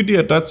নেগেটিভিটি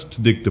অ্যাটাচড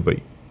দেখতে পাই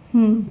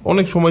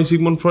অনেক সময়।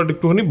 সিগমন্ড ফ্রয়েড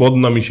একটুখানি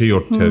বদনামি সেই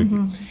অর্থে আর কি।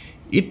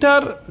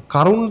 এটার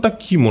কারণটা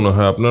কি মনে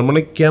হয় আপনার?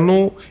 মানে কেন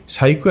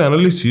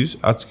সাইকোঅ্যানালিসিস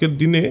আজকের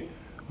দিনে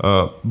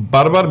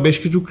বারবার বেশ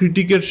কিছু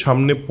ক্রিটিকের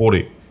সামনে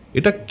পড়ে,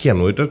 এটা কেন?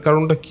 এটার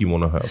কারণটা কি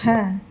মনে হয়?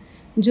 হ্যাঁ,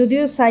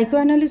 যদিও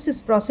সাইকোঅ্যানালিসিস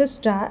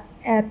প্রসেসটা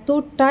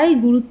এতটাই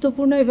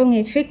গুরুত্বপূর্ণ এবং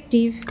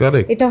এফেক্টিভ,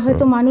 এটা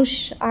হয়তো মানুষ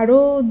আরও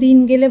দিন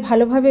গেলে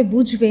ভালোভাবে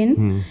বুঝবেন।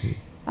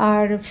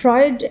 আর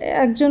ফ্রয়েড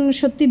একজন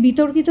সত্যি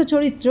বিতর্কিত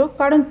চরিত্র,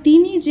 কারণ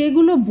তিনি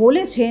যেগুলো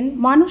বলেছেন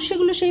মানুষ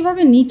সেগুলো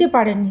সেইভাবে নিতে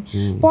পারেননি।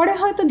 পরে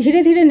হয়তো ধীরে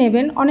ধীরে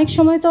নেবেন, অনেক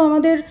সময় তো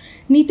আমাদের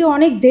নিতে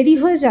অনেক দেরি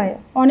হয়ে যায়।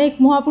 অনেক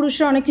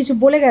মহাপুরুষরা অনেক কিছু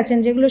বলে গেছেন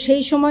যেগুলো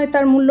সেই সময়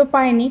তার মূল্য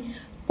পায়নি,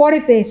 পরে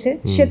পেয়েছে,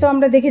 সে তো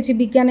আমরা দেখেছি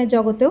বিজ্ঞানের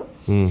জগতেও।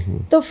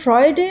 তো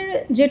ফ্রয়েডের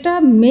যেটা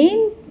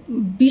মেইন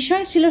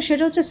বিষয় ছিল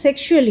সেটা হচ্ছে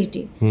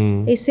সেক্সুয়ালিটি।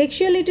 এই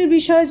সেক্সুয়ালিটির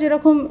বিষয়ে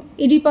যেরকম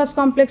ইডিপাস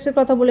কমপ্লেক্সের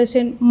কথা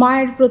বলেছেন,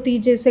 মায়ের প্রতি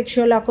যে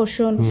সেক্সুয়াল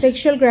আকর্ষণ,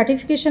 সেক্সুয়াল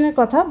গ্র্যাটিফিকেশনের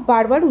কথা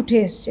বারবার উঠে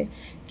এসছে,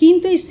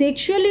 কিন্তু এই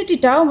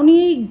সেক্সুয়ালিটিটা উনি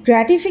এই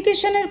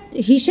গ্র্যাটিফিকেশনের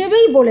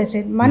হিসেবেই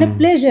বলেছেন, মানে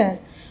প্লেজার।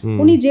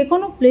 উনি যে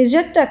কোনো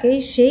প্লেজারটাকে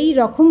সেই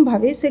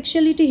রকমভাবে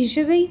সেক্সুয়ালিটি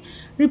হিসেবেই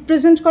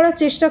রিপ্রেজেন্ট করার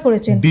চেষ্টা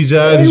করেছেন,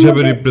 ডিজায়ার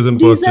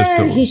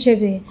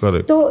হিসেবে।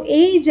 তো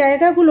এই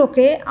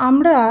জায়গাগুলোকে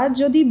আমরা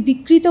যদি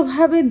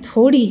বিকৃতভাবে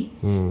ধরি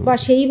বা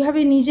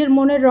সেইভাবে নিজের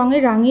মনের রঙে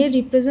রাঙিয়ে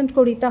রিপ্রেজেন্ট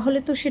করি, তাহলে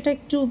তো সেটা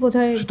একটু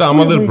বোধহয় সেটা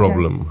আমাদের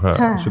প্রবলেম। হ্যাঁ,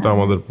 সেটা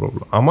আমাদের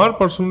প্রবলেম। আমার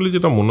পার্সোনালি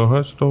যেটা মনে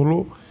হয় সেটা হলো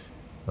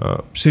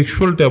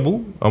সেক্সুয়াল ট্যাবু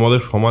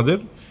আমাদের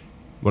সমাজের,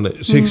 মানে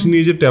সেক্স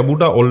নিয়ে যে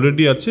ট্যাবুটা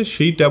অলরেডি আছে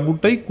সেই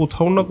ট্যাবুটাই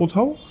কোথাও না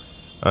কোথাও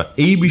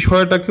এই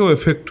বিষয়টাকেও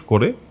এফেক্ট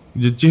করে,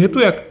 যে যেহেতু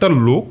একটা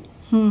লোক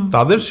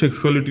তাদের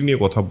সেক্সুয়ালিটি নিয়ে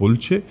কথা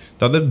বলছে,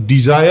 তাদের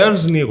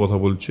ডিজায়ার্স নিয়ে কথা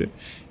বলছে,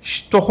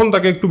 তখন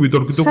তাকে একটু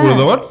বিতর্কিত করে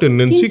দেওয়ার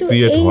টেন্ডেন্সি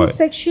ক্রিয়েট হয়। এই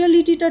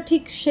সেক্সুয়ালিটিটা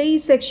ঠিক সেই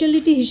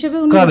সেক্সুয়ালিটি হিসেবে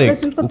উনি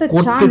রিপ্রেজেন্ট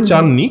করতে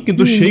চাননি,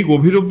 কিন্তু সেই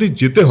গভীর অবধি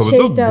যেতে হবে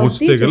তো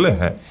বুঝতে গেলে।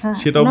 হ্যাঁ,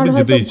 সেটা অবধি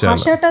যেতেই চায় না,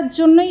 ভাষাটার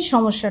জন্যই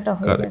সমস্যাটা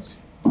হয়ে গেছে।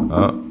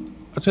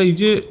 আচ্ছা, এই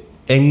যে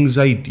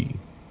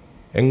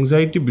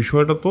অ্যাংজাইটি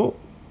বিষয়টা তো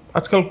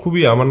আজকাল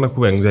খুবই, আমার না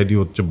খুব অ্যাংজাইটি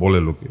হচ্ছে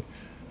বলে লোকে,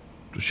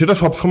 সেটা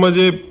সবসময়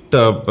যে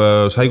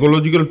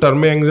সাইকোলজিক্যাল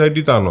টার্মে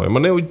অ্যাংজাইটি তা নয়,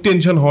 মানে ওই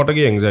টেনশন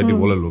হওয়াটাকে অ্যাংজাইটি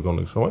বলে লোকে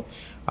অনেক সময়।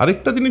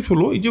 আরেকটা জিনিস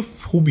হলো এই যে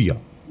ফোবিয়া,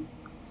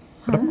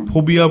 একটা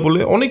ফোবিয়া বলে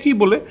অনেকেই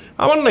বলে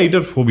আমার না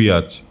এটার ফোবিয়া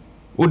আছে,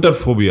 ওটার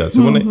ফোবিয়া আছে,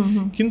 মানে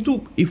কিন্তু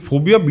এই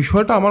ফোবিয়া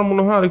বিষয়টা আমার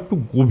মনে হয় আর একটু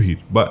গভীর,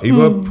 বা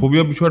এইভাবে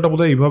ফোবিয়া বিষয়টা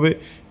বোধহয় এইভাবে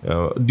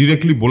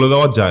ডিরেক্টলি বলে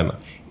দেওয়া যায় না।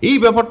 এই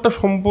ব্যাপারটা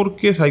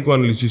সম্পর্কে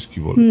সাইকোঅ্যানালিসিস কি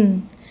বলে?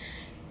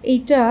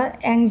 এইটা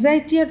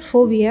অ্যাংজাইটি আর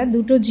ফোবিয়া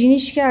দুটো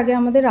জিনিসকে আগে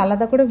আমাদের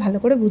আলাদা করে ভালো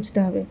করে বুঝতে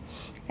হবে।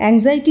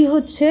 অ্যাংজাইটি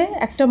হচ্ছে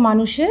একটা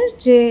মানুষের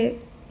যে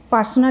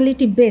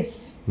personality base,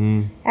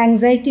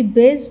 anxiety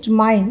based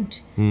mind,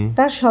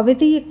 তার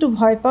সবেতেই একটু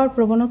ভয় পাওয়ার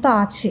প্রবণতা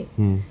আছে।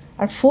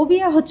 আর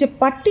ফোবিয়া হচ্ছে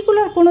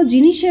পার্টিকুলার কোনো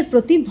জিনিসের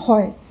প্রতি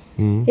ভয়,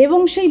 এবং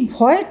সেই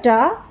ভয়টা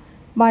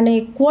মানে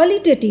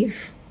কোয়ালিটেটিভ,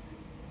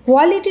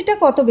 কোয়ালিটিটা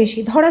কত বেশি।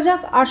 ধরা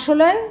যাক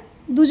আরশোলায়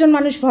দুজন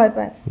মানুষ ভয়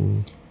পায়,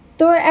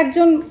 তো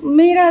একজন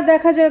মেয়েরা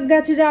দেখা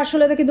গেছে যে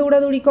আসলে দেখে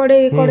দৌড়াদৌড়ি করে,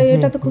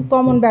 এটা তো খুব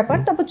কমন ব্যাপার,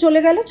 তারপর চলে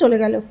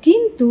গেল,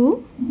 কিন্তু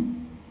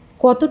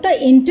কতটা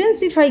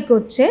ইন্টেন্সিফাই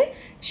করছে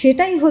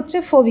সেটাই হচ্ছে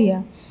ফোবিয়া।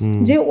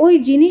 যে ওই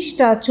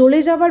জিনিসটা চলে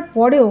যাবার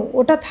পরেও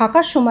ওটা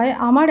থাকার সময়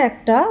আমার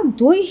একটা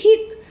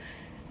দৈহিক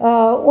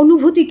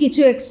অনুভূতি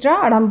কিছু এক্সট্রা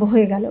আরম্ভ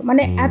হয়ে গেল,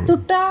 মানে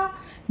এতটা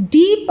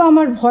ডিপ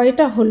আমার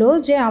ভয়টা হলো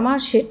যে আমার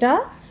সেটা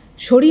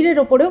শরীরের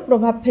ওপরেও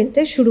প্রভাব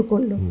ফেলতে শুরু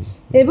করলো,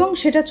 এবং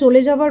সেটা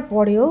চলে যাবার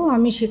পরেও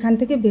আমি সেখান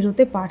থেকে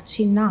বেরোতে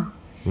পারছি না।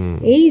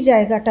 এই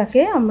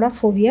জায়গাটাকে আমরা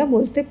ফোবিয়া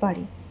বলতে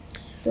পারি।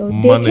 তো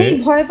দেখেই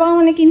ভয় পাওয়া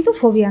মানে কিন্তু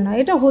ফোবিয়া নয়,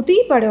 এটা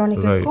হতেই পারে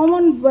অনেকের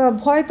কমন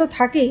ভয় তো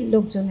থাকেই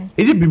লোকজনের।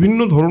 এই যে বিভিন্ন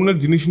ধরনের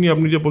জিনিস নিয়ে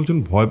আপনি যে বলছেন,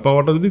 ভয়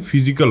পাওয়াটা যদি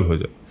ফিজিক্যাল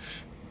হয়ে যায়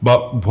বা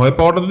ভয়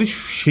পাওয়াটা যদি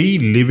সেই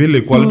লেভেলে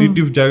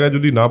কোয়ালিটেটিভ জায়গায়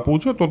যদি না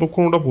পৌঁছায়,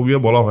 ততক্ষণ ওটা ফোবিয়া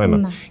বলা হয় না।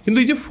 কিন্তু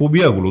এই যে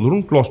ফোবিয়াগুলো,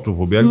 ধরুন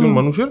ক্লস্ট্রোফোবিয়া, একজন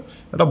মানুষের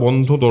একটা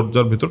বন্ধ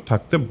দরজার ভেতর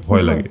থাকতে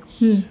ভয় লাগে,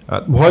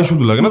 ভয়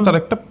শুধু লাগে না, তার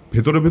একটা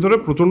ভেতরে ভেতরে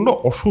প্রচন্ড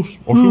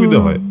অসুবিধা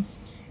হয়।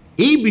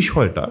 এই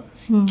বিষয়টা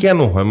কেন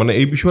হয়, মানে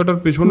এই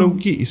বিষয়টার পেছনেও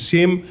কি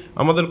সেম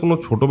আমাদের কোনো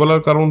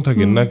ছোটবেলার কারণ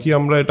থাকে, নাকি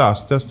আমরা এটা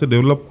আস্তে আস্তে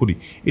ডেভেলপ করি?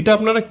 এটা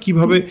আপনারা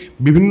কিভাবে,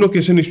 বিভিন্ন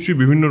কেসে নিশ্চয়ই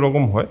বিভিন্ন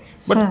রকম হয়,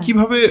 বাট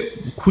কিভাবে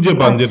খুঁজে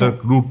পান যেটা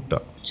রুটটা?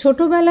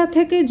 ছোটবেলা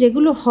থেকে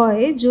যেগুলো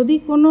হয়, যদি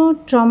কোনো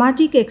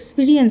ট্রমাটিক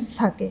এক্সপিরিয়েন্স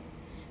থাকে,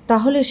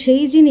 তাহলে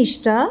সেই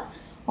জিনিসটা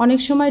অনেক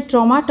সময়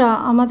ট্রমাটা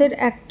আমাদের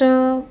একটা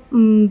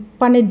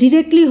মানে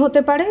ডিরেক্টলি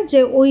হতে পারে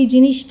যে ওই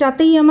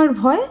জিনিসটাতেই আমার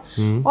ভয়,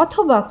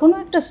 অথবা কোনো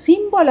একটা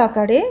সিম্বল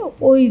আকারে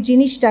ওই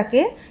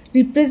জিনিসটাকে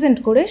রিপ্রেজেন্ট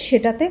করে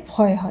সেটাতে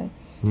ভয় হয়,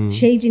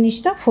 সেই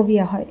জিনিসটা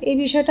ফোবিয়া হয়। এই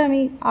বিষয়টা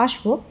আমি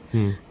আসবো।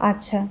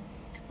 আচ্ছা,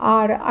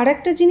 আর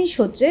আরেকটা জিনিস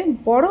হচ্ছে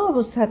বড়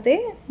অবস্থাতে,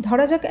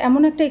 ধরা যাক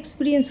এমন একটা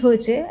এক্সপিরিয়েন্স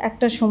হয়েছে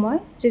একটা সময়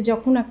যে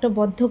যখন একটা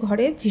বদ্ধ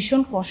ঘরে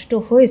ভীষণ কষ্ট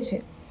হয়েছে,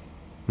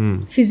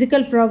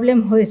 ফিজিক্যাল প্রবলেম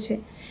হয়েছে,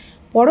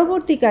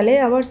 পরবর্তীকালে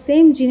আবার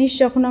সেম জিনিস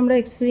যখন আমরা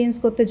এক্সপিরিয়েন্স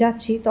করতে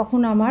যাচ্ছি,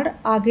 তখন আমার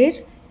আগের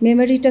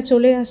মেমোরিটা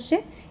চলে আসছে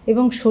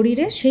এবং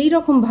শরীরে সেই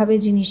রকমভাবে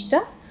জিনিসটা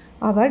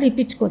আবার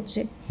রিপিট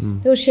করছে।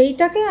 তো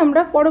সেইটাকে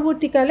আমরা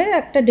পরবর্তীকালে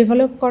একটা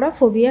ডেভেলপ করা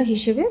ফোবিয়া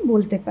হিসেবে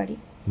বলতে পারি।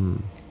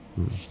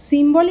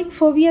 সিম্বলিক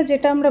ফোবিয়া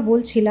যেটা আমরা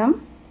বলছিলাম,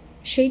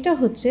 সেইটা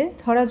হচ্ছে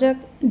ধরা যাক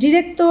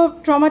ডিরেক্ট তো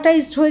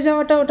ট্রমাটাইজড হয়ে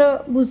যাওয়াটা, ওটা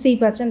বুঝতেই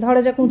পারছেন।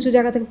 ধরা যাক উঁচু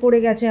জায়গা থেকে পড়ে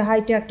গেছে,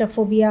 হাইটে একটা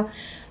ফোবিয়া,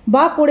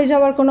 বা পড়ে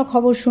যাওয়ার কোনো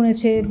খবর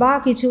শুনেছে বা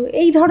কিছু,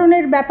 এই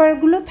ধরনের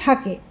ব্যাপারগুলো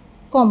থাকে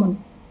কমন।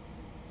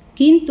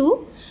 কিন্তু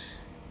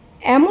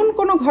এমন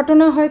কোনো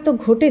ঘটনা হয়তো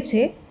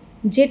ঘটেছে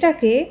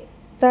যেটাকে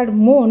তার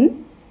মন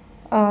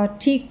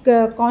ঠিক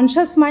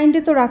কনশাস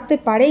মাইন্ডে তো রাখতে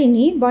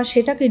পারেইনি, বা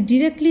সেটাকে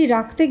ডিরেক্টলি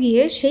রাখতে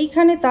গিয়ে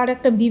সেইখানে তার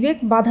একটা বিবেক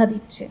বাধা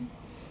দিচ্ছে।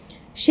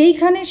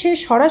 সেইখানে সে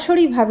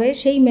সরাসরিভাবে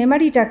সেই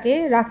মেমোরিটাকে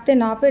রাখতে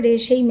না পেরে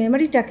সেই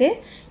মেমোরিটাকে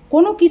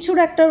কোনো কিছুর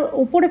একটা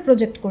উপরে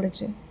প্রজেক্ট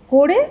করেছে,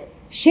 করে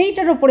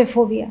সেইটার ওপরে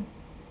ফোবিয়া।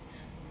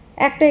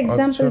 একটা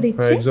এক্সাম্পল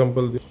দিচ্ছি।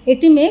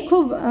 একটি মেয়ে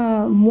খুব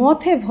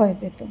মথে ভয়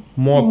পেত।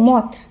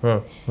 মথ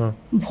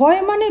ভয়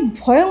মানে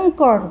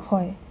ভয়ঙ্কর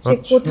ভয়, যে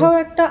কোথাও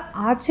একটা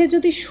আছে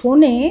যদি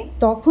শোনে,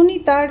 তখনই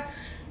তার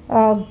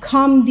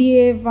ঘাম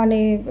দিয়ে মানে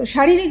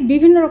শারীরিক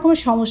বিভিন্ন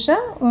রকমের সমস্যা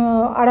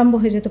আরম্ভ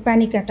হয়ে যেত,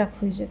 প্যানিক অ্যাটাক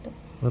হয়ে যেত,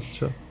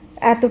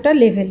 এতটা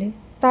লেভেলে।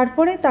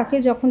 তারপরে তাকে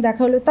যখন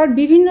দেখা হলো, তার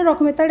বিভিন্ন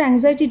রকমের, তার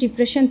অ্যাংজাইটি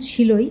ডিপ্রেশন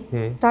ছিলই,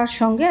 তার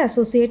সঙ্গে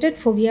অ্যাসোসিয়েটেড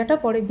ফোবিয়াটা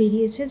পরে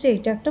বেরিয়েছে যে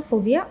এটা একটা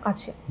ফোবিয়া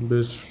আছে।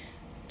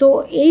 তো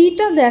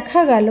এইটা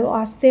দেখা গেল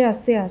আস্তে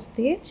আস্তে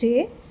আস্তে যে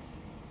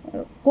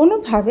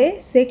কোনোভাবে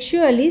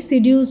সেক্সুয়ালি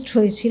সিডিউসড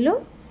হয়েছিল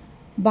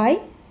বাই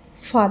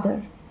ফাদার।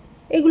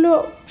 এগুলো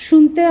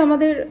শুনতে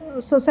আমাদের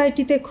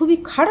সোসাইটিতে খুবই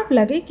খারাপ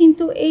লাগে,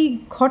 কিন্তু এই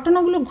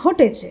ঘটনাগুলো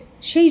ঘটেছে,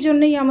 সেই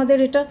জন্যই আমাদের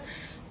এটা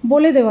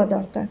বলে দেওয়া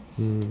দরকার।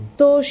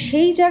 তো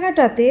সেই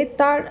জায়গাটাতে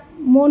তার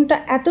মনটা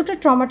এতটা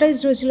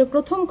ট্রমাটাইজড হয়েছিল,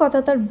 প্রথম কথা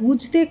তার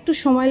বুঝতে একটু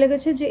সময়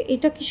লেগেছে যে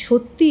এটা কি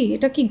সত্যি,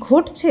 এটা কি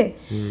ঘটছে।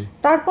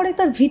 তারপরে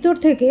তার ভিতর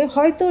থেকে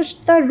হয়তো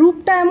তার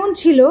রূপটা এমন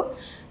ছিল,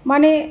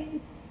 মানে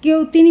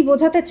তিনি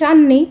বোঝাতে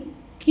চাননি,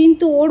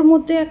 কিন্তু ওর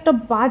মধ্যে একটা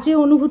বাজে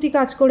অনুভূতি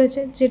কাজ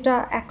করেছে যেটা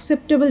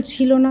অ্যাকসেপ্টেবল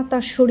ছিল না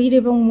তার শরীর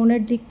এবং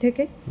মনের দিক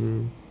থেকে।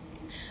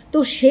 তো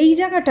সেই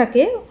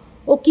জায়গাটাকে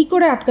ও কি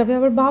করে আটকাবে?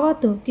 আবার বাবা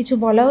তো কিছু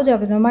বলাও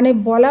যাবে না, মানে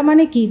বলা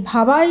মানে কি,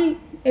 ভাবাই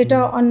এটা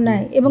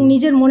অন্যায় এবং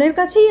নিজের মনের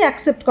কাছেই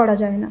অ্যাকসেপ্ট করা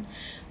যায় না।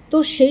 তো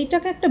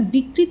সেইটাকে একটা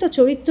বিকৃত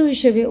চরিত্র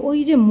হিসেবে ওই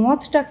যে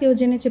মথটাকেও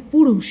জেনেছে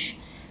পুরুষ,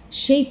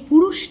 সেই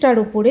পুরুষটার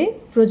উপরে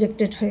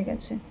প্রজেক্টেড হয়ে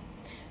গেছে।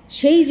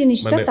 সেই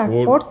জিনিসটা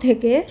তারপর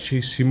থেকে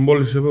সেই সিম্বল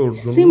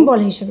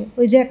হিসেবে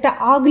ওই যে একটা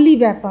আগলি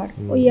ব্যাপার,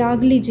 ওই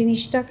আগলি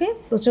জিনিসটাকে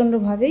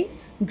প্রচণ্ডভাবেই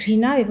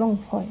ঘৃণা এবং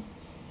ভয়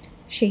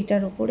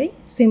সেইটার উপরেই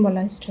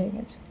সিম্বলাইজড হয়ে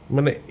গেছে।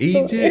 মানে এই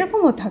যে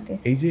এরকমও থাকে,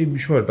 এই যে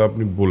বিষয়টা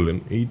আপনি বললেন,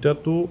 এইটা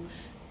তো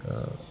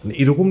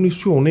এরকম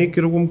নিশ্চয়ই অনেক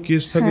এরকম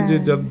কেস থাকে যে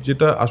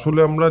যেটা আসলে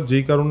আমরা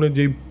যেই কারণে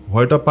যেই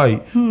ভয়টা পাই,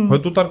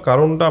 হয়তো তার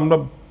কারণটা আমরা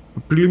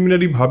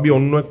প্রিলিমিনারি ভাবি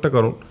অন্য একটা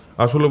কারণ,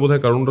 আসলে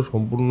বোধহয় কারণটা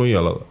সম্পূর্ণই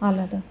আলাদা।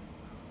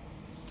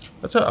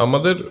 আচ্ছা,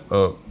 আমাদের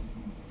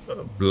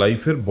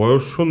লাইফের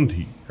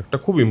বয়ঃসন্ধি একটা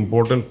খুব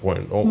ইম্পর্ট্যান্ট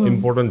পয়েন্ট,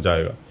 ইম্পর্ট্যান্ট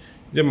জায়গা,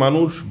 যে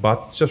মানুষ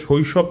বাচ্চা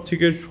শৈশব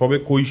থেকে সবে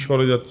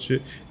কৈশোরে যাচ্ছে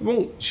এবং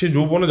সে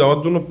যৌবনে যাওয়ার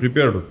জন্য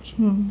প্রিপেয়ার্ড হচ্ছে।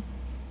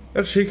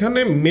 আর সেখানে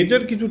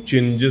মেজর কিছু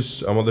চেঞ্জেস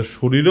আমাদের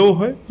শরীরেও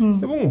হয়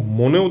এবং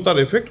মনেও তার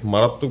এফেক্ট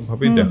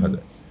মারাত্মকভাবেই দেখা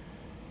যায়।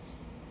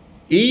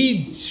 এই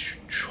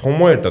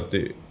সময়টাতে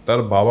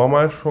তার বাবা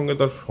মায়ের সঙ্গে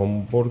তার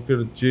সম্পর্কের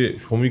যে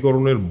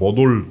সমীকরণের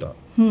বদলটা,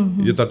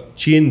 যে তার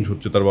চেঞ্জ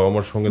হচ্ছে তার বাবা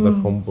মার সঙ্গে তার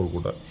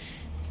সম্পর্কটা,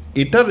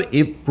 এটার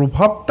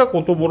প্রভাবটা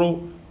কত বড়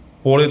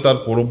পড়ে তার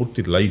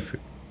পরবর্তী লাইফে?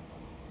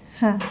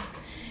 হ্যাঁ,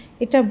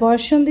 এটা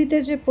বয়ঃসন্ধিতে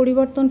যে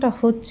পরিবর্তনটা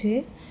হচ্ছে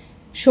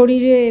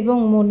শরীরে এবং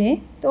মনে,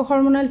 তো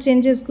হরমোনাল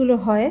চেঞ্জেসগুলো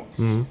হয়,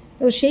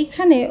 তো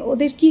সেইখানে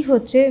ওদের কি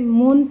হচ্ছে,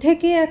 মন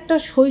থেকে একটা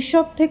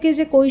শৈশব থেকে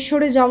যে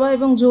কৈশোরে যাওয়া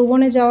এবং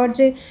যৌবনে যাওয়ার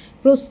যে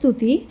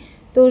প্রস্তুতি,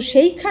 তো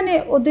সেইখানে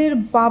ওদের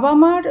বাবা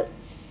মার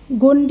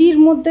গণ্ডির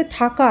মধ্যে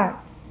থাকার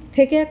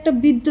থেকে একটা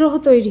বিদ্রোহ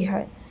তৈরি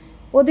হয়।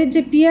 ওদের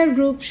যে পিয়ার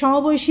গ্রুপ,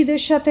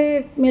 সমবয়সীদের সাথে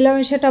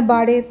মেলামেশাটা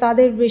বাড়ে,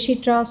 তাদের বেশি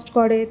ট্রাস্ট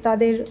করে,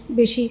 তাদের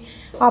বেশি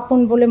আপন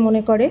বলে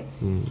মনে করে।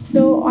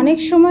 তো অনেক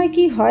সময়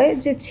কি হয়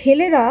যে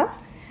ছেলেরা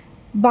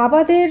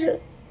বাবাদের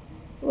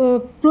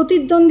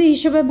প্রতিদ্বন্দ্বী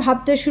হিসেবে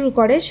ভাবতে শুরু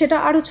করে, সেটা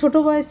আরও ছোট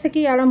বয়স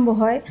থেকেই আরম্ভ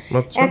হয়।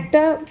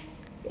 একটা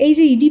এই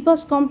যে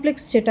ইডিপাস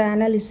কমপ্লেক্স, যেটা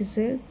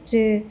অ্যানালিসিসের,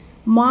 যে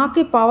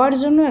মাকে পাওয়ার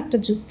জন্য একটা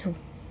যুদ্ধ,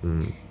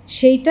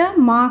 সেইটা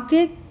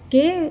মাকে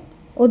কে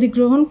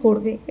অধিগ্রহণ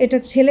করবে, এটা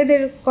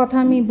ছেলেদের কথা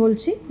আমি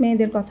বলছি,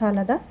 মেয়েদের কথা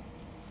আলাদা।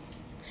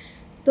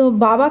 তো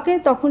বাবাকে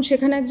তখন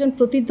সেখানে একজন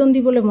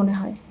প্রতিদ্বন্দ্বী বলে মনে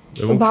হয়,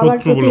 বাবার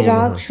প্রতি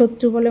রাগ,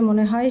 শত্রু বলে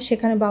মনে হয়,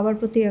 সেখানে বাবার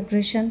প্রতি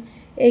অ্যাগ্রেশন,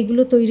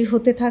 এইগুলো তৈরি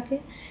হতে থাকে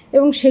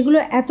এবং সেগুলো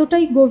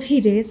এতটাই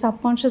গভীরে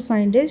সাবকনশিয়াস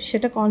মাইন্ডে,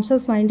 সেটা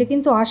কনশিয়াস মাইন্ডে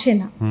কিন্তু আসে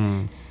না।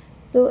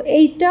 তো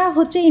এইটা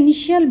হচ্ছে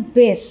ইনিশিয়াল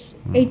বেস,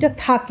 এইটা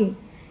থাকে।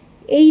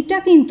 এইটা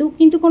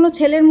কিন্তু কোনো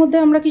ছেলের মধ্যে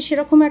আমরা কি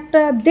সেরকম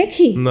একটা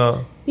দেখি না,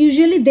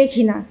 ইউজুয়ালি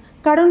দেখি না,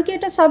 কারণ কি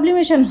এটা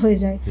সাবলিমেশন হয়ে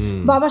যায়।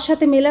 বাবার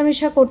সাথে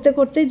মেলামেশা করতে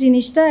করতে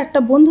জিনিসটা একটা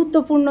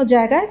বন্ধুত্বপূর্ণ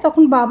জায়গায়,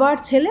 তখন বাবা আর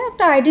ছেলে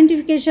একটা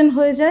আইডেন্টিফিকেশন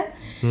হয়ে যায়,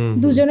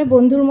 দুজনে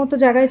বন্ধুর মতো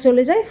জায়গায়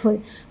চলে যায়।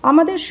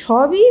 আমাদের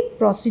সবই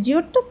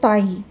প্রসিডিওরটা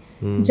তাই,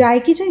 যাই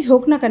কিছুই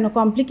হোক না কেন,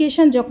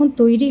 কমপ্লিকেশন যখন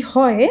তৈরি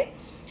হয়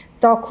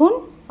তখন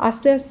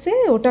আস্তে আস্তে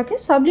ওটাকে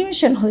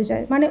সাবলিমেশন হয়ে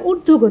যায়, মানে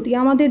ঊর্ধ্বগতি।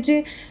 আমাদের যে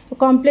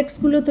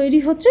কমপ্লেক্সগুলো তৈরি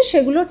হচ্ছে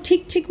সেগুলো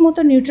ঠিক মতো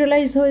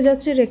নিউট্রালাইজ হয়ে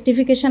যাচ্ছে,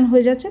 রেকটিফিকেশন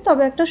হয়ে যাচ্ছে,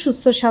 তবে একটা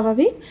সুস্থ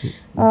স্বাভাবিক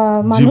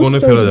মানুষ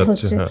তৈরি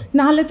হচ্ছে,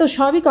 নাহলে তো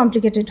সবই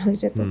কমপ্লিকেটেড হয়ে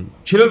যেত।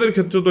 ছেলেদের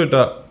ক্ষেত্রে তো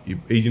এটা,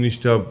 এই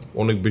জিনিসটা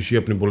অনেক বেশি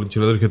আপনি বলেন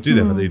ছেলেদের ক্ষেত্রেই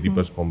দেখা যায়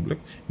ইডিপাস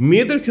কমপ্লেক্স,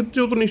 মেয়েদের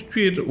ক্ষেত্রেও তো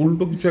নিশ্চয়ই এর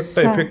উল্টো কিছু একটা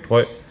এফেক্ট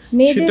হয়।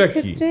 মেয়েদের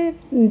ক্ষেত্রে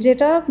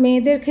যেটা,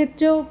 মেয়েদের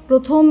ক্ষেত্রেও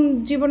প্রথম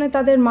জীবনে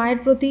তাদের মায়ের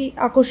প্রতি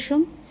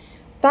আকর্ষণ,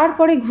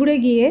 তারপরে ঘুরে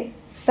গিয়ে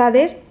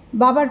তাদের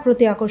বাবার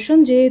প্রতি আকর্ষণ,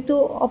 যেহেতু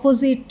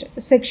অপোজিট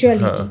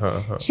সেক্সুয়ালিটি,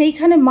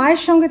 সেইখানে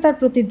মায়ের সঙ্গে তার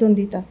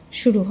প্রতিদ্বন্দ্বিতা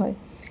শুরু হয়,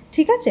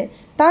 ঠিক আছে।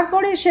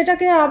 তারপরে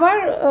সেটাকে আবার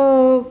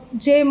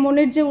যে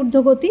মনের যে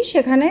ঊর্ধ্বগতি,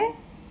 সেখানে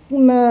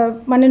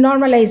মানে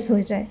নর্মালাইজ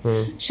হয়ে যায়,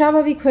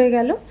 স্বাভাবিক হয়ে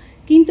গেল।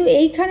 কিন্তু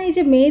এইখানে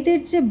যে মেয়েদের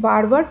যে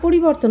বারবার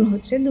পরিবর্তন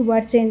হচ্ছে,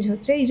 দুবার চেঞ্জ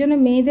হচ্ছে, এই জন্য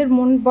মেয়েদের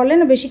মন বলে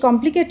না বেশি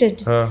কমপ্লিকেটেড,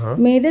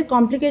 মেয়েদের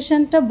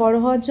কমপ্লিকেশনটা বড়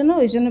হওয়ার জন্য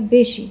ওই জন্য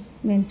বেশি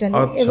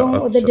মেন্টালি, এবং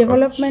ওদের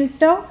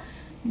ডেভেলপমেন্টটাও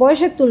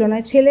বয়সের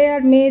তুলনায়, ছেলে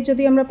আর মেয়ে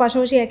যদি আমরা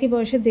পাশাপাশি একই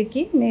বয়সে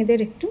দেখি, মেয়েদের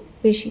একটু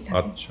বেশি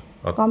থাকে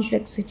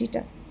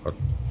কমপ্লেক্সিটিটা।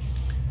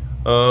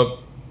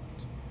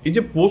 এই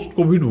যে পোস্ট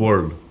কোভিড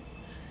ওয়ার্ল্ড,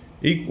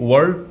 এই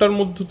ওয়ার্ল্ডটার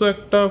মধ্যে তো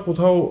একটা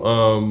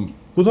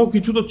কোথাও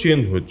কিছু তো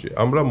চেঞ্জ হয়েছে,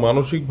 আমরা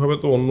মানসিকভাবে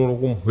তো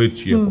অন্যরকম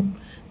হয়েছি এখন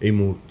এই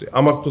মুহূর্তে,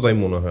 আমার তো তাই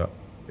মনে হয়।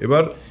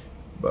 এবার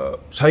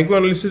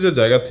সাইকোঅ্যানালিসিসের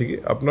জায়গা থেকে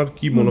আপনার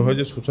কি মনে হয়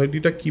যে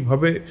সোসাইটিটা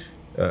কিভাবে,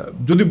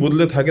 যদি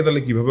বদলে থাকে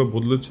তাহলে কিভাবে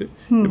বদলেছে,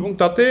 এবং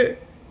তাতে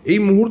এই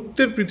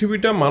মুহূর্তের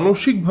পৃথিবীটা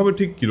মানসিকভাবে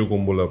ঠিক কীরকম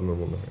বলে আপনার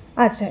মনে হয়?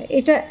 আচ্ছা,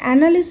 এটা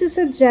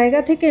অ্যানালিসিসের জায়গা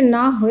থেকে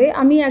না হয়ে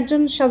আমি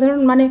একজন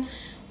সাধারণ মানে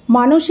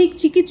মানসিক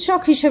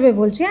চিকিৎসক হিসেবে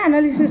বলছি,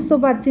 অ্যানালিসিস তো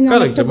বাদ দিন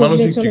অনেকটা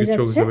গভীরে চলে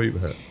যাচ্ছে।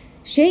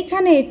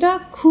 সেইখানে এটা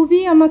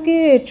খুবই আমাকে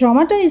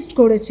ট্রমাটাইজড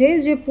করেছে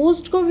যে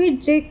পোস্ট কোভিড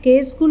যে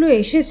কেসগুলো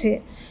এসেছে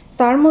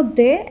তার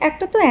মধ্যে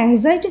একটা তো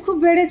অ্যাংজাইটি খুব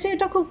বেড়েছে।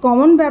 এটা খুব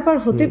কমন ব্যাপার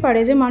হতে পারে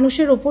যে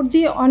মানুষের ওপর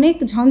দিয়ে অনেক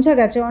ঝঞ্ঝা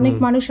গেছে, অনেক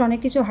মানুষ অনেক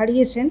কিছু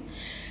হারিয়েছেন,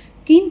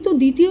 কিন্তু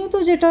দ্বিতীয়ত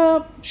যেটা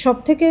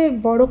সবথেকে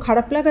বড়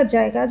খারাপ লাগার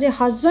জায়গা, যে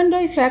হাজব্যান্ড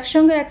ওয়াইফ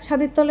একসঙ্গে এক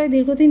ছাদের তলায়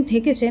দীর্ঘদিন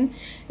থেকেছেন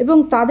এবং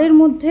তাদের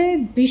মধ্যে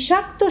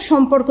বিষাক্ত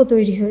সম্পর্ক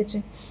তৈরি হয়েছে,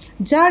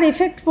 যার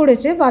এফেক্ট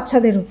পড়েছে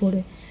বাচ্চাদের উপরে।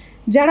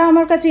 যারা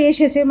আমার কাছে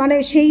এসেছে, মানে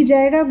সেই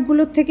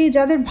জায়গাগুলোর থেকেই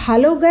যাদের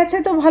ভালো গেছে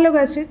তো ভালো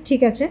গেছে,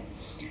 ঠিক আছে,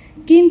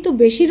 কিন্তু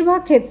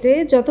বেশিরভাগ ক্ষেত্রে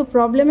যত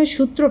প্রবলেমের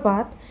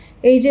সূত্রপাত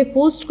এই যে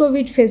পোস্ট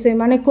কোভিড ফেজে,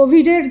 মানে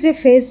কোভিডের যে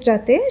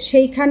ফেজটাতে,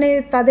 সেইখানে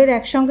তাদের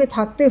একসঙ্গে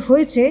থাকতে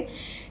হয়েছে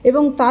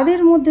এবং তাদের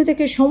মধ্যে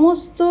থেকে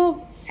সমস্ত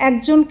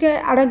একজনকে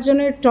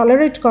আরেকজনের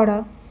টলারেট করা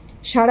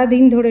সারা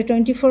দিন ধরে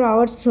 24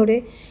 আওয়ার্স ধরে,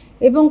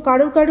 এবং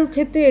কারুর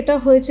ক্ষেত্রে এটা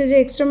হয়েছে যে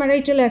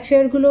এক্সট্রাম্যারিটাল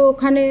অ্যাফেয়ারগুলো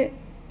ওখানে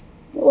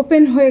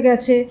ওপেন হয়ে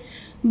গেছে,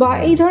 বা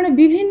এই ধরনের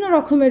বিভিন্ন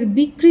রকমের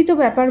বিকৃত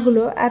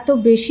ব্যাপারগুলো এত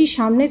বেশি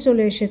সামনে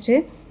চলে এসেছে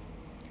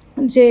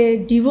যে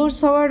ডিভোর্স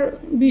হওয়ার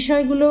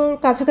বিষয়গুলোর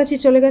কাছাকাছি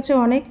চলে গেছে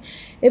অনেক,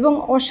 এবং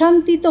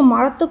অশান্তি তো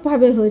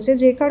মারাত্মকভাবে হয়েছে,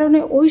 যে কারণে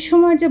ওই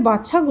সময়ের যে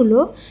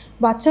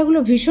বাচ্চাগুলো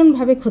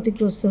ভীষণভাবে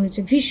ক্ষতিগ্রস্ত হয়েছে,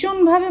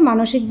 ভীষণভাবে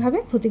মানসিকভাবে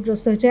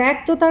ক্ষতিগ্রস্ত হয়েছে। এক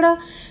তো তারা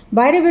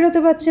বাইরে বেরোতে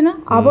পারছে না,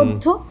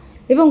 আবদ্ধ,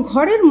 এবং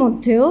ঘরের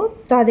মধ্যেও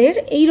তাদের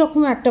এই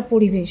রকম একটা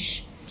পরিবেশ,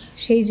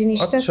 সেই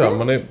জিনিসটা। আচ্ছা,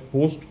 মানে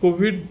পোস্ট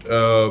কোভিড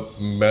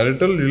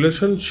ম্যারিটাল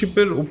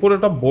রিলেশনশিপের উপর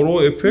একটা বড়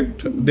এফেক্ট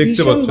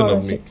দেখতে পাচ্ছেন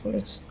আপনি?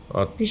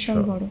 ভীষণ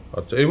বড়।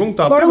 আচ্ছা, এবং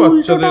তাতে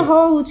বাচ্চাদের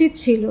হওয়া উচিত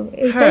ছিল,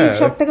 এটাই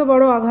সবথেকে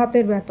বড়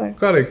আঘাতের ব্যাপার।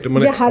 কারেক্ট,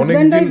 মানে যে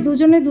হাজব্যান্ড ওয়াইফ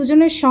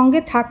দুজনের সঙ্গে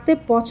থাকতে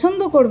পছন্দ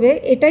করবে,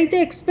 এটাই তো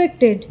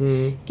এক্সপেক্টেড,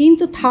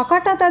 কিন্তু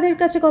থাকাটা তাদের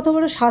কাছে কত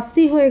বড়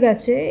শাস্তি হয়ে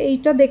গেছে,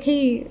 এইটা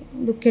দেখেই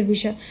দুঃখের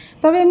বিষয়।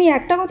 তবে আমি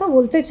একটা কথা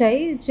বলতে চাই,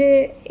 যে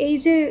এই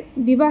যে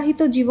বিবাহিত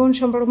জীবন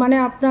সম্পর্ক, মানে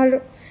আপনার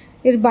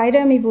এর বাইরে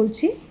আমি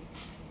বলছি,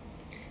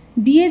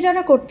 বিয়ে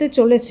যারা করতে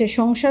চলেছে,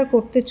 সংসার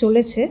করতে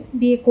চলেছে,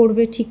 বিয়ে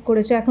করবে ঠিক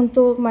করেছে, এখন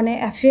তো মানে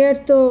অ্যাফেয়ার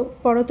তো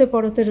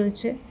পরতে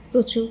রয়েছে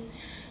প্রচুর,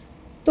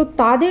 তো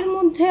তাদের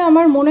মধ্যে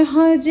আমার মনে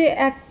হয় যে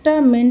একটা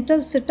মেন্টাল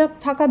সেটআপ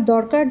থাকা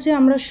দরকার, যে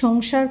আমরা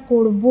সংসার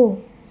করব।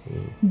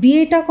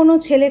 বিয়েটা কোনো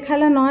ছেলে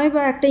খেলা নয়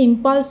বা একটা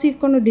ইম্পালসিভ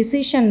কোনো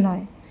ডিসিশন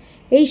নয়,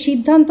 এই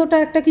সিদ্ধান্তটা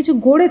একটা কিছু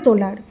গড়ে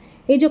তোলার,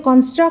 এই যে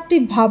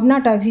কনস্ট্রাকটিভ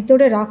ভাবনাটা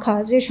ভিতরে রাখা,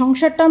 যে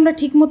সংসারটা আমরা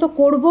ঠিকমতো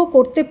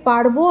করতে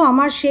পারবো,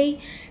 আমার সেই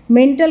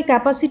মেন্টাল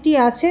ক্যাপাসিটি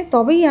আছে,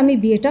 তবেই আমি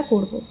বিয়েটা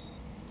করব।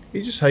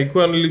 এই যে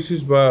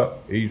সাইকোঅ্যানালিসিস বা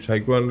এই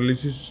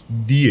সাইকোঅ্যানালিসিস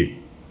দিয়ে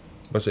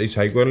বা এই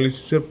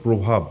সাইকোঅ্যানালিসিসের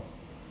প্রভাব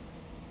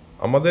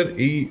আমাদের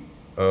এই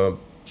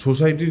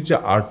সোসাইটির যে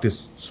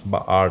আর্টিস্ট বা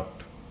আর্ট,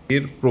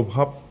 এর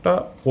প্রভাবটা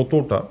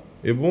কতটা,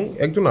 এবং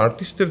একজন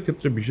আর্টিস্টের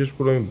ক্ষেত্রে বিশেষ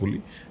করে আমি বলি,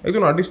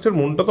 একজন আর্টিস্টের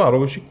মনটা তো আরও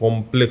বেশি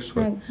কমপ্লেক্স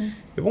হয়,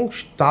 এবং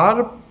তার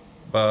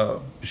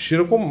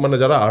সেরকম মানে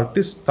যারা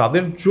আর্টিস্ট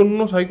তাদের জন্য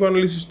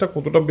সাইকোঅ্যানালিসিসটা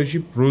কতটা বেশি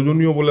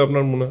প্রয়োজনীয় বলে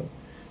আপনার মনে হয়?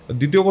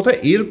 দ্বিতীয় কথা,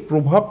 এর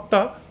প্রভাবটা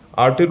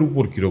আর্টের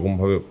উপর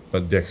কীরকমভাবে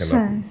দেখেন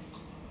আপনি?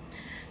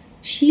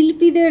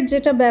 শিল্পীদের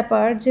যেটা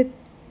ব্যাপার, যে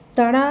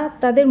তারা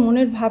তাদের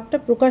মনের ভাবটা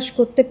প্রকাশ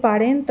করতে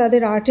পারেন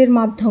তাদের আর্টের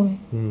মাধ্যমে,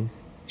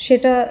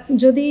 সেটা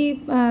যদি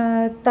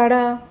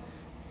তারা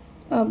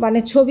মানে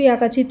ছবি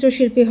আঁকা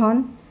চিত্রশিল্পী হন,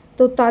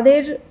 তো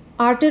তাদের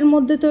আর্টের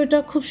মধ্যে তো এটা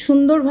খুব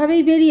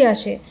সুন্দরভাবেই বেরিয়ে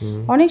আসে।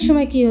 অনেক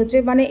সময় কি হচ্ছে,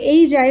 মানে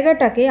এই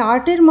জায়গাটাকে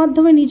আর্টের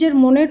মাধ্যমে নিজের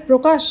মনের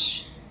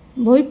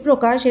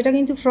বহিঃপ্রকাশ, এটা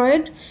কিন্তু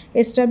ফ্রয়েড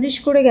এস্টাবলিশ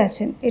করে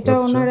গেছেন, এটা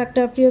ওনার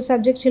একটা প্রিয়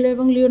সাবজেক্ট ছিল,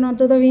 এবং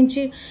লিওনার্দো দা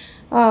ভিঞ্চির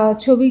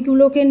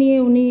ছবিগুলোকে নিয়ে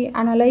উনি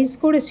অ্যানালাইজ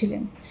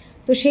করেছিলেন।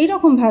 তো সেই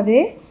রকমভাবে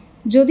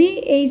যদি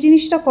এই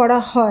জিনিসটা করা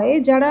হয়,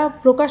 যারা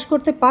প্রকাশ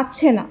করতে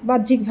পারছে না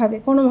বাহ্যিকভাবে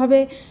কোনোভাবে,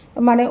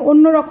 মানে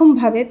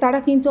অন্যরকমভাবে, তারা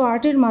কিন্তু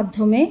আর্টের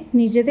মাধ্যমে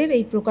নিজেদের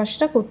এই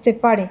প্রকাশটা করতে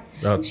পারে।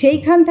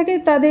 সেইখান থেকে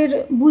তাদের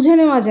বুঝে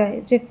নেওয়া যায়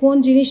যে কোন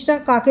জিনিসটা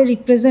কাকে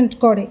রিপ্রেজেন্ট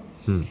করে।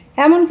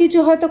 এমন কিছু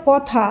হয়তো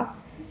কথা,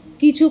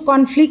 কিছু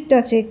কনফ্লিক্ট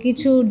আছে,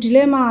 কিছু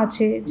ডিলেমা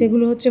আছে,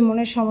 যেগুলো হচ্ছে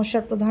মনের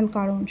সমস্যার প্রধান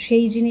কারণ,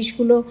 সেই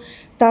জিনিসগুলো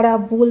তারা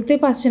বলতে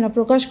পারছে না,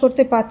 প্রকাশ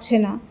করতে পারছে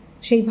না,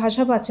 সেই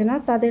ভাষা পাচ্ছে না,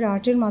 তাদের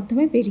আর্টের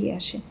মাধ্যমে বেরিয়ে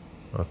আসে।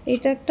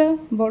 এটা একটা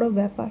বড়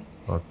ব্যাপার।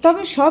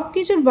 তবে সব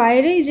কিছুর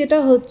বাইরেই যেটা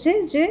হচ্ছে,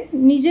 যে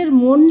নিজের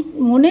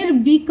মনের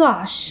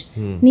বিকাশ,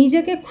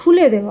 নিজেকে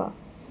খুলে দেওয়া,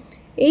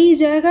 এই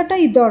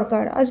জায়গাটাই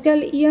দরকার। আজকাল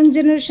ইয়াং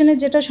জেনারেশনের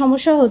যেটা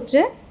সমস্যা হচ্ছে,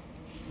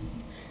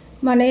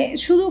 মানে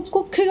শুধু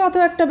কুক্ষিগত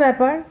একটা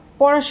ব্যাপার,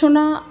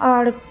 পড়াশোনা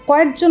আর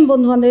কয়েকজন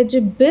বন্ধুবান্ধবের যে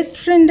বেস্ট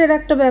ফ্রেন্ডের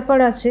একটা ব্যাপার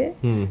আছে,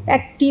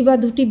 একটি বা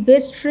দুটি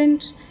বেস্ট ফ্রেন্ড,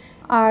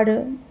 আর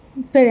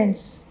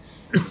প্যারেন্টস,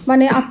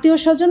 মানে আত্মীয়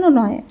স্বজনও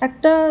নয়,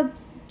 একটা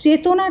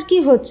চেতনার কি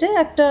হচ্ছে,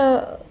 একটা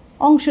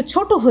অংশ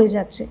ছোট হয়ে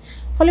যাচ্ছে,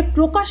 ফলে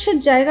প্রকাশের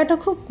জায়গাটা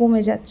খুব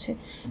কমে যাচ্ছে।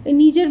 এই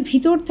নিজের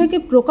ভিতর থেকে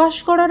প্রকাশ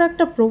করার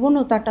একটা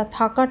প্রবণতাটা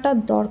থাকাটা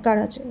দরকার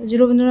আছে। যে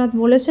রবীন্দ্রনাথ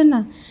বলেছেন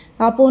না,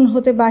 আপন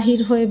হতে বাহির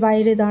হয়ে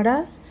বাইরে দাঁড়া,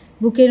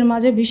 বুকের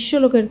মাঝে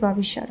বিশ্বলোকের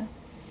পাবি সারা,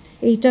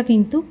 এইটা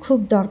কিন্তু খুব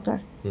দরকার,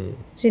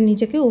 যে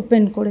নিজেকে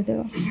ওপেন করে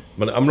দেওয়া।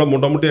 মানে আমরা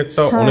মোটামুটি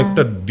একটা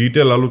অনেকটা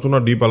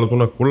ডিপ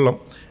আলোচনা করলাম।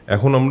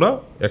 এখন আমরা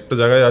একটা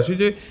জায়গায় আসি,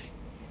 যে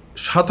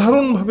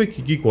সাধারণভাবে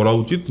কি করা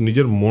উচিত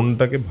নিজের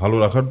মনটাকে ভালো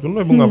রাখার জন্য,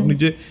 এবং আপনি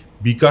যে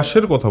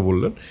বিকাশের কথা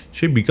বললেন,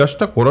 সেই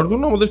বিকাশটা করার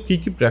জন্য আমাদের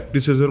কি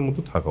প্র্যাকটিসেসের মতো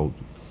থাকা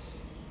উচিত?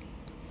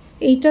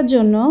 এইটার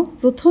জন্য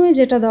প্রথমে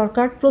যেটা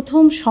দরকার,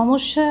 প্রথম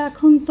সমস্যা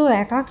এখন তো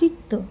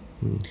একাকিত্ব।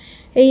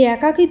 এই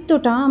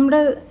একাকিত্বটা আমরা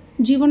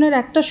জীবনের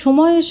একটা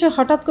সময় এসে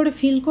হঠাৎ করে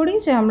ফিল করি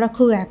যে আমরা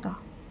খুব একা,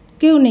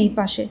 কেউ নেই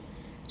পাশে।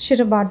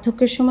 সেটা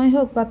বার্ধক্যের সময়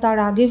হোক বা তার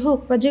আগে হোক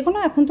বা যে কোনো,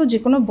 এখন তো যে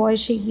কোনো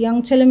বয়সে ইয়াং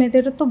ছেলে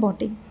মেয়েদেরও তো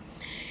বটেই।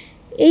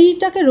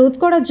 এইটাকে রোধ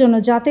করার জন্য,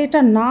 যাতে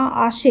এটা না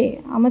আসে,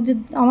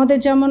 আমাদের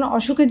যেমন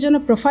অসুখের জন্য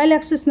প্রোফাইল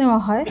অ্যাক্সেস নেওয়া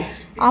হয়,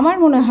 আমার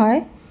মনে হয়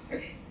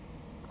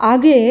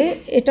আগে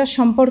এটা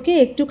সম্পর্কে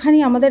একটুখানি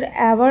আমাদের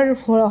অ্যাওয়ার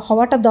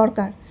হওয়াটা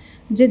দরকার,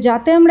 যে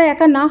যাতে আমরা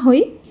একা না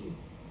হই।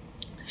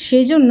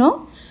 সেই জন্য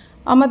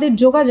আমাদের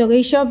যোগাযোগ,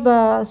 এইসব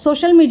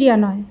সোশ্যাল মিডিয়া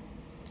নয়,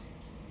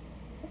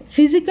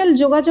 ফিজিক্যাল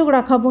যোগাযোগ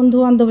রাখা,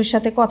 বন্ধুবান্ধবের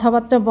সাথে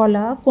কথাবার্তা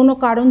বলা, কোনো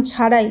কারণ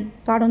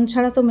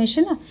ছাড়া তো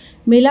মেশে না,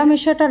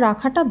 মেলামেশাটা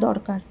রাখাটা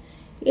দরকার।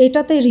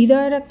 এটাতে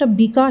হৃদয়ের একটা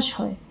বিকাশ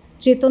হয়,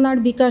 চেতনার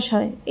বিকাশ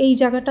হয়। এই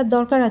জায়গাটার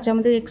দরকার আছে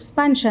আমাদের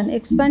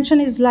এক্সপ্যানশন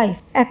ইজ লাইফ।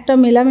 একটা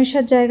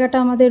মেলামেশার জায়গাটা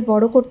আমাদের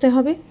বড় করতে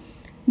হবে।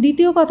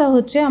 দ্বিতীয় কথা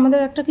হচ্ছে আমাদের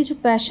একটা কিছু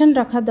প্যাশন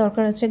রাখার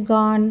দরকার আছে,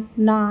 গান,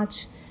 নাচ,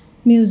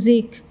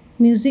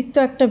 মিউজিক তো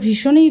একটা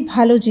ভীষণই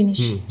ভালো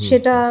জিনিস।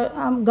 সেটা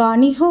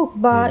গানই হোক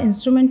বা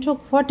ইনস্ট্রুমেন্ট হোক,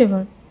 হোয়াট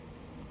এভার,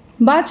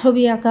 বা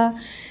ছবি আঁকা,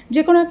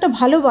 যে কোনো একটা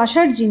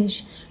ভালোবাসার জিনিস।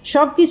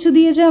 সব কিছু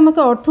দিয়ে যে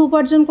আমাকে অর্থ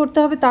উপার্জন করতে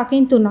হবে তা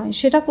কিন্তু নয়।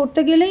 সেটা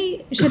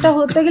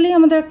হতে গেলেই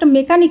আমাদের একটা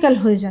মেকানিক্যাল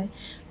হয়ে যায়।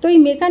 তো এই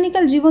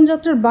মেকানিক্যাল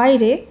জীবনযাত্রার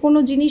বাইরে কোনো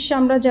জিনিস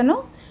আমরা যেন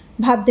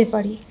ভাবতে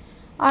পারি।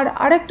 আর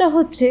আরেকটা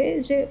হচ্ছে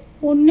যে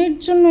অন্যের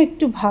জন্য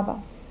একটু ভাবা,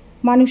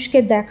 মানুষকে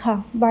দেখা,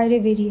 বাইরে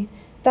বেরিয়ে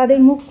তাদের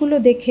মুখগুলো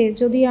দেখে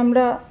যদি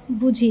আমরা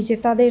বুঝি যে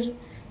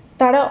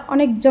তারা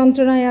অনেক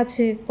যন্ত্রণায়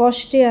আছে,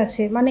 কষ্টে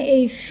আছে, মানে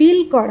এই ফিল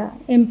করা,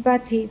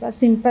 এমপ্যাথি বা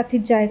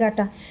সিম্প্যাথির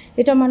জায়গাটা,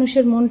 এটা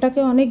মানুষের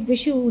মনটাকে অনেক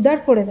বেশি উদার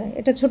করে দেয়।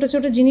 এটা ছোট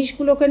ছোট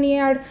জিনিসগুলোকে নিয়ে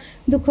আর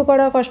দুঃখ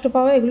করা, কষ্ট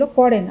পাওয়া এগুলো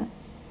করে না।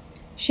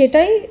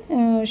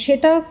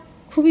 সেটা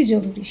খুবই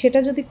জরুরি। সেটা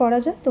যদি করা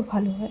যায় তো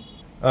ভালো হয়।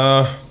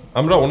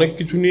 আমরা অনেক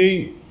কিছু নিয়েই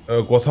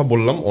কথা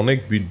বললাম, অনেক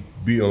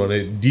মানে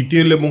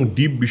ডিটেল এবং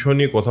ডিপ বিষয়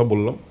নিয়ে কথা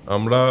বললাম।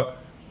 আমরা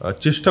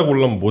চেষ্টা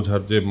করলাম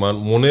বোঝার যে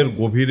মনের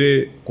গভীরে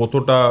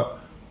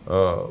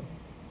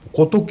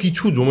কত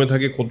কিছু জমে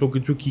থাকে, কত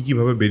কিছু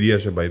কীভাবে বেরিয়ে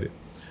আসে বাইরে।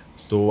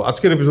 তো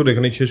আজকের এপিসোড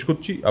এখানেই শেষ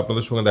করছি।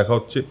 আপনাদের সঙ্গে দেখা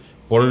হচ্ছে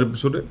পরের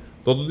এপিসোডে।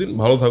 ততদিন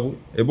ভালো থাকুন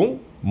এবং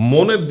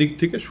মনের দিক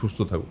থেকে সুস্থ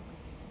থাকুন।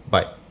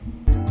 বাই।